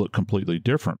injuries look completely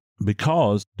different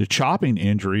because the chopping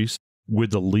injuries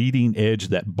with the leading edge,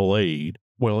 that blade,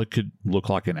 well, it could look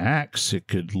like an axe. It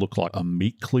could look like a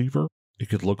meat cleaver. It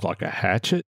could look like a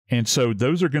hatchet. And so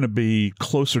those are going to be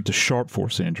closer to sharp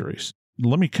force injuries.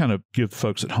 Let me kind of give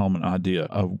folks at home an idea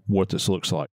of what this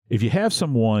looks like. If you have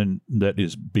someone that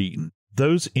is beaten,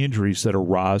 those injuries that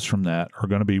arise from that are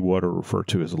going to be what are referred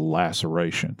to as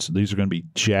lacerations. These are going to be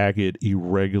jagged,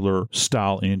 irregular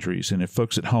style injuries. And if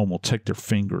folks at home will take their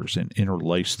fingers and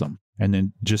interlace them and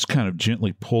then just kind of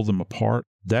gently pull them apart,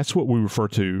 that's what we refer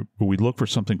to, we look for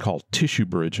something called tissue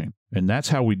bridging. And that's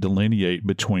how we delineate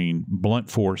between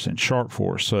blunt force and sharp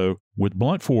force. So with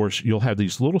blunt force, you'll have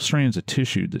these little strands of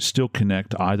tissue that still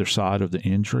connect to either side of the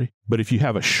injury. But if you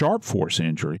have a sharp force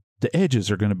injury, the edges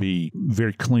are going to be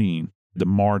very clean. The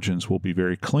margins will be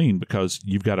very clean because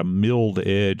you've got a milled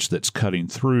edge that's cutting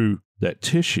through that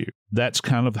tissue. That's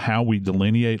kind of how we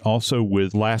delineate. Also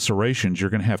with lacerations, you're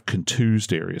going to have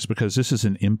contused areas because this is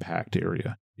an impact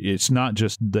area. It's not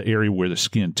just the area where the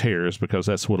skin tears, because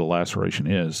that's what a laceration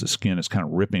is. The skin is kind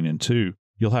of ripping in two.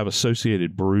 You'll have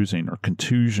associated bruising or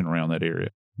contusion around that area,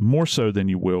 more so than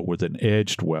you will with an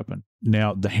edged weapon.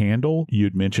 Now, the handle,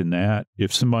 you'd mentioned that.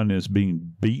 If someone is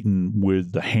being beaten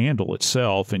with the handle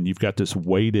itself and you've got this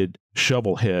weighted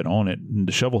shovel head on it, and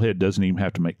the shovel head doesn't even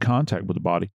have to make contact with the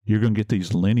body, you're going to get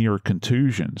these linear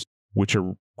contusions, which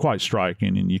are quite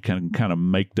striking, and you can kind of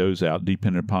make those out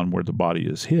depending upon where the body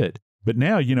is hit. But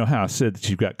now, you know how I said that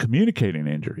you've got communicating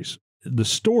injuries. The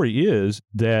story is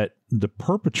that the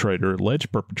perpetrator,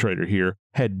 alleged perpetrator here,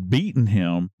 had beaten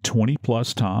him 20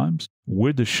 plus times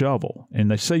with the shovel. And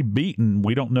they say beaten.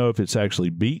 We don't know if it's actually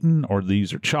beaten or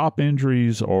these are chop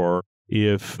injuries or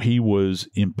if he was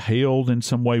impaled in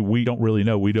some way. We don't really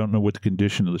know. We don't know what the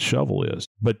condition of the shovel is.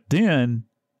 But then,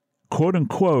 quote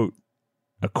unquote,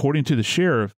 according to the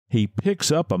sheriff, he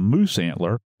picks up a moose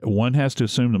antler. One has to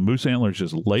assume the moose antler is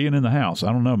just laying in the house.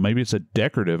 I don't know. Maybe it's a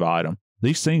decorative item.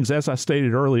 These things, as I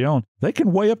stated early on, they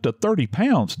can weigh up to 30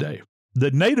 pounds, Dave.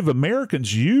 The Native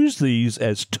Americans use these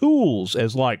as tools,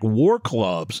 as like war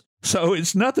clubs. So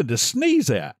it's nothing to sneeze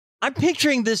at. I'm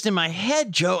picturing this in my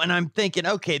head, Joe, and I'm thinking,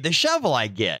 okay, the shovel I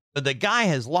get. But the guy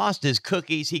has lost his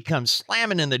cookies. He comes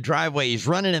slamming in the driveway. He's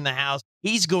running in the house.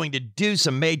 He's going to do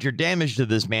some major damage to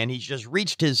this man. He's just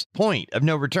reached his point of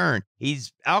no return.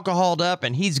 He's alcoholed up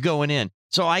and he's going in.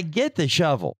 So I get the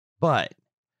shovel. But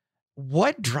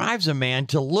what drives a man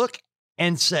to look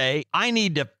and say, I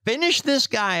need to finish this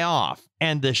guy off,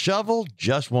 and the shovel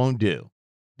just won't do?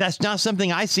 That's not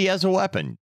something I see as a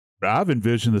weapon. I've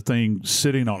envisioned the thing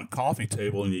sitting on a coffee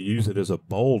table and you use it as a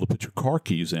bowl to put your car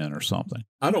keys in or something.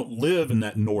 I don't live in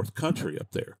that North Country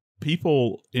up there.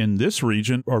 people in this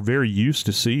region are very used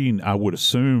to seeing, I would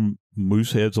assume,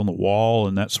 moose heads on the wall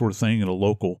and that sort of thing in a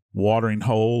local watering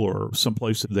hole or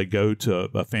someplace that they go to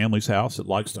a family's house that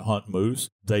likes to hunt moose.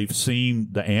 They've seen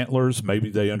the antlers. Maybe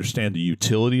they understand the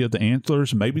utility of the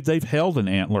antlers. Maybe they've held an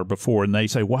antler before and they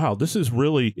say, wow, this is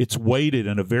really, it's weighted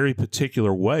in a very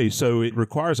particular way. So it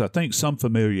requires, I think, some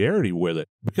familiarity with it,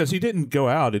 because he didn't go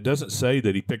out. It doesn't say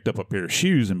that he picked up a pair of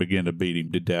shoes and began to beat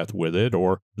him to death with it,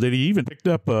 or that he even picked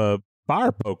up a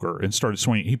fire poker and started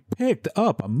swinging. He picked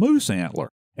up a moose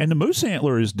antler. And the moose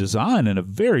antler is designed in a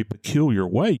very peculiar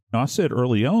way. I said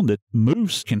early on that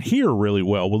moose can hear really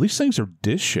well. Well, these things are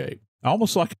dish-shaped,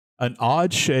 almost like an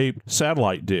odd-shaped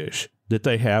satellite dish that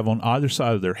they have on either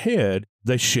side of their head.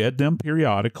 They shed them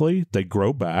periodically. They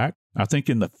grow back. I think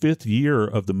in the 5th year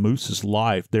of the moose's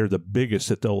life, they're the biggest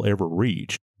that they'll ever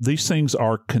reach. These things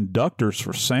are conductors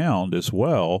for sound as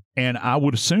well. And I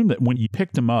would assume that when you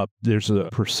pick them up, there's a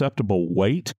perceptible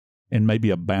weight and maybe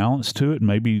a balance to it.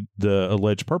 Maybe the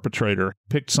alleged perpetrator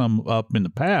picked some up in the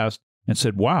past and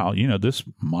said, wow, this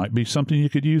might be something you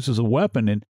could use as a weapon.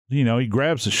 And, he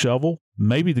grabs the shovel.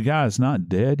 Maybe the guy is not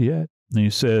dead yet. And he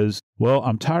says, well,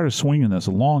 I'm tired of swinging this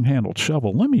long-handled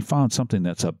shovel. Let me find something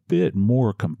that's a bit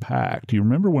more compact. You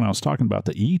remember when I was talking about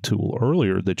the E-tool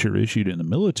earlier that you're issued in the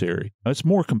military? It's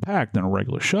more compact than a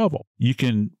regular shovel. You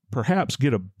can perhaps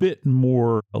get a bit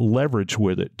more leverage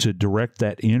with it to direct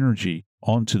that energy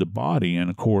onto the body. And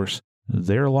of course,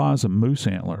 there lies a moose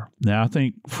antler. Now, I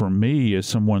think for me, as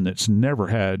someone that's never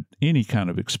had any kind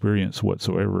of experience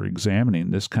whatsoever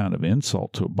examining this kind of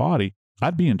insult to a body,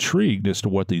 I'd be intrigued as to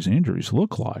what these injuries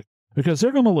look like, because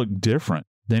they're going to look different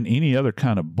than any other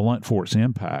kind of blunt force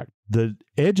impact. The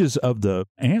edges of the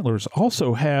antlers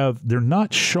also they're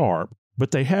not sharp,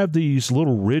 but they have these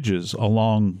little ridges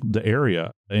along the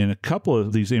area. In a couple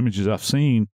of these images I've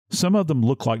seen, some of them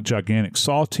look like gigantic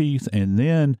saw teeth, and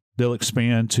then they'll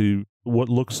expand to what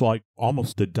looks like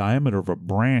almost the diameter of a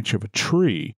branch of a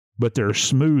tree, but they're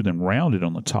smooth and rounded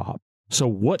on the top. So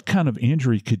what kind of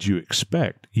injury could you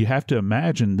expect? You have to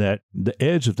imagine that the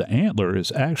edge of the antler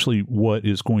is actually what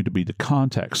is going to be the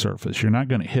contact surface. You're not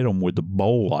going to hit them with the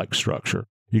bowl-like structure.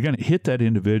 You're going to hit that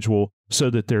individual so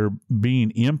that they're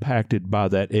being impacted by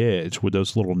that edge with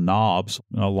those little knobs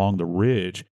along the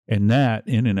ridge. And that,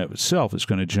 in and of itself, is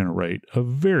going to generate a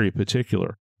very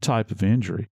particular type of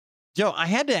injury. Joe, I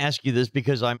had to ask you this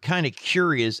because I'm kind of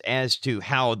curious as to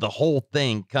how the whole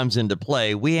thing comes into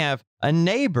play. We have a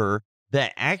neighbor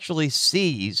that actually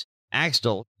sees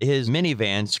Axtell, his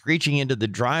minivan, screeching into the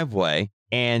driveway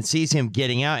and sees him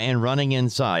getting out and running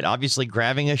inside, obviously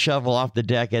grabbing a shovel off the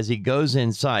deck as he goes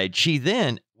inside. She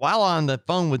then, while on the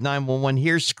phone with 911,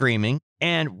 hears screaming,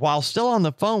 and while still on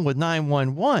the phone with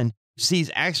 911,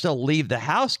 sees Axtell leave the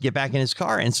house, get back in his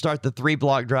car, and start the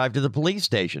 3-block drive to the police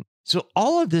station. So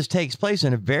all of this takes place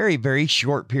in a very, very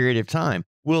short period of time.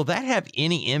 Will that have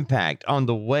any impact on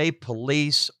the way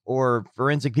police or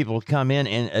forensic people come in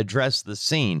and address the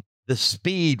scene, the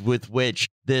speed with which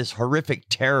this horrific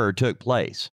terror took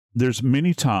place? There's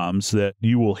many times that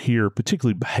you will hear,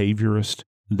 particularly behaviorists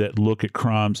that look at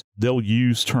crimes, they'll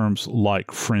use terms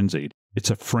like frenzied.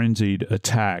 It's a frenzied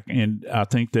attack. And I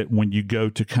think that when you go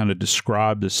to kind of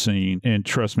describe the scene, and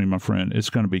trust me, my friend,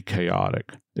 it's going to be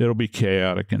chaotic. It'll be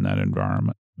chaotic in that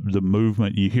environment. The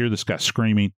movement, you hear this guy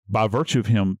screaming. By virtue of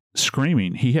him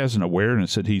screaming, he has an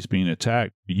awareness that he's being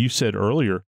attacked. You said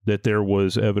earlier that there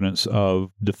was evidence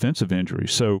of defensive injury.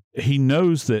 So he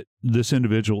knows that this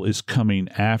individual is coming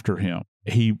after him.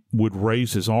 He would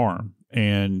raise his arm.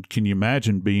 And can you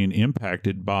imagine being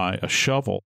impacted by a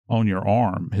shovel on your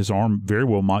arm? His arm very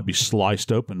well might be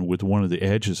sliced open with one of the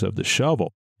edges of the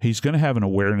shovel. He's going to have an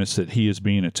awareness that he is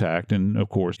being attacked. And of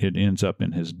course, it ends up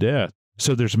in his death.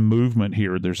 So there's movement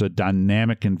here. There's a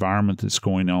dynamic environment that's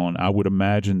going on. I would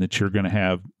imagine that you're going to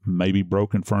have maybe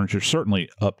broken furniture, certainly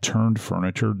upturned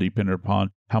furniture, depending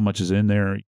upon how much is in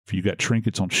there. If you got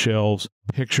trinkets on shelves,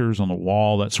 pictures on the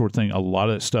wall, that sort of thing, a lot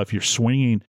of that stuff you're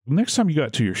swinging. Next time you go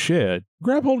out to your shed,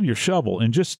 grab hold of your shovel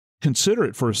and just consider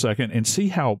it for a second and see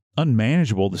how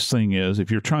unmanageable this thing is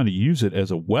if you're trying to use it as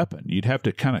a weapon. You'd have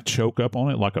to kind of choke up on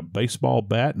it like a baseball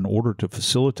bat in order to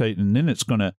facilitate, and then it's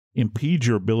going to impede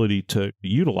your ability to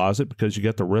utilize it because you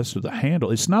got the rest of the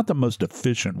handle. It's not the most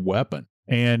efficient weapon.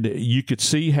 And you could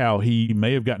see how he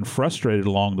may have gotten frustrated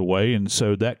along the way, and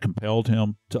so that compelled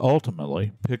him to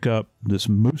ultimately pick up this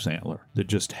moose antler that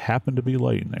just happened to be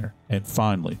laying there and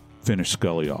finally finish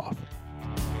Scully off.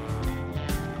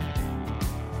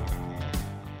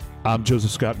 I'm Joseph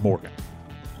Scott Morgan,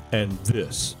 and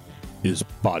this is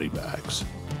Body Bags.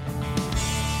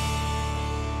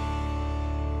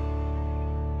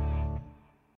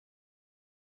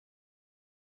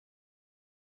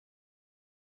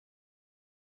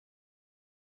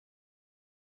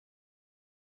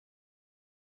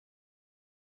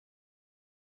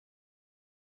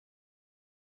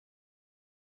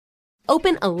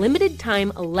 Open a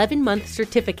limited-time 11-month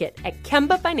certificate at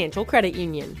Kemba Financial Credit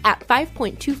Union. At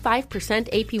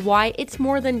 5.25% APY, it's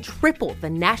more than triple the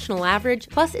national average,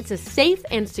 plus it's a safe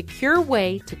and secure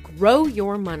way to grow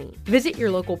your money. Visit your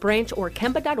local branch or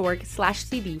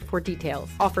kemba.org/cd for details.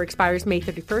 Offer expires May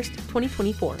 31st,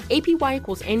 2024. APY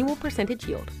equals annual percentage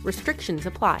yield. Restrictions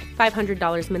apply.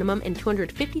 $500 minimum and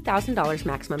 $250,000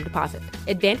 maximum deposit.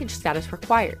 Advantage status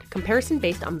required. Comparison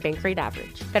based on bank rate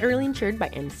average. Federally insured by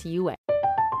NCUA.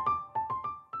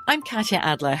 I'm Katya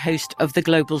Adler, host of The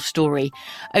Global Story.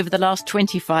 Over the last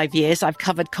 25 years, I've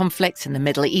covered conflicts in the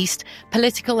Middle East,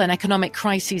 political and economic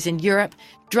crises in Europe,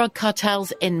 drug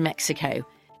cartels in Mexico.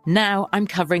 Now I'm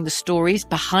covering the stories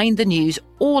behind the news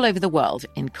all over the world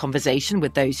in conversation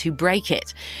with those who break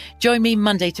it. Join me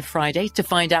Monday to Friday to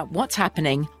find out what's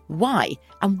happening, why,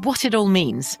 and what it all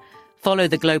means. Follow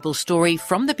The Global Story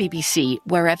from the BBC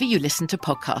wherever you listen to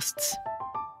podcasts.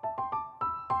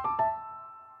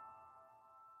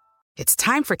 It's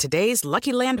time for today's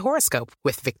Lucky Land horoscope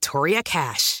with Victoria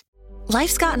Cash.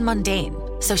 Life's gotten mundane,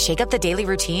 so shake up the daily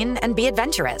routine and be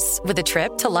adventurous with a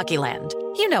trip to Lucky Land.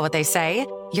 You know what they say,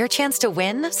 your chance to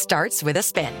win starts with a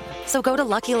spin. So go to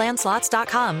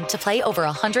LuckyLandSlots.com to play over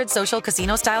 100 social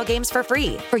casino-style games for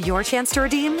free for your chance to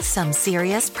redeem some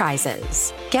serious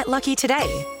prizes. Get lucky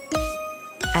today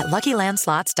at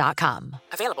LuckyLandSlots.com.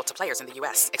 Available to players in the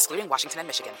U.S., excluding Washington and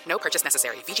Michigan. No purchase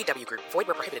necessary. VGW Group. Void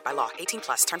where prohibited by law.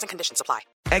 18+. Terms and conditions apply.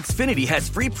 Xfinity has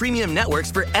free premium networks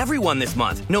for everyone this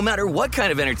month, no matter what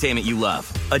kind of entertainment you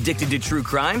love. Addicted to true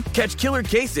crime? Catch killer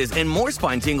cases and more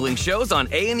spine-tingling shows on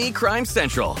A&E Crime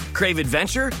Central. Crave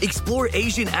adventure? Explore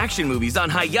Asian action movies on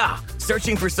Hayya.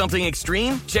 Searching for something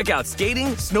extreme? Check out skating,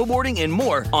 snowboarding, and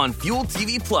more on Fuel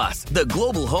TV Plus, the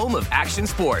global home of action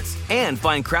sports. And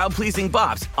find crowd-pleasing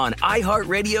bops on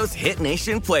iHeartRadio's Hit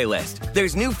Nation playlist.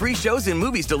 There's new free shows and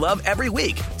movies to love every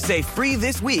week. Say free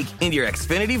this week in your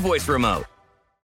Xfinity voice remote.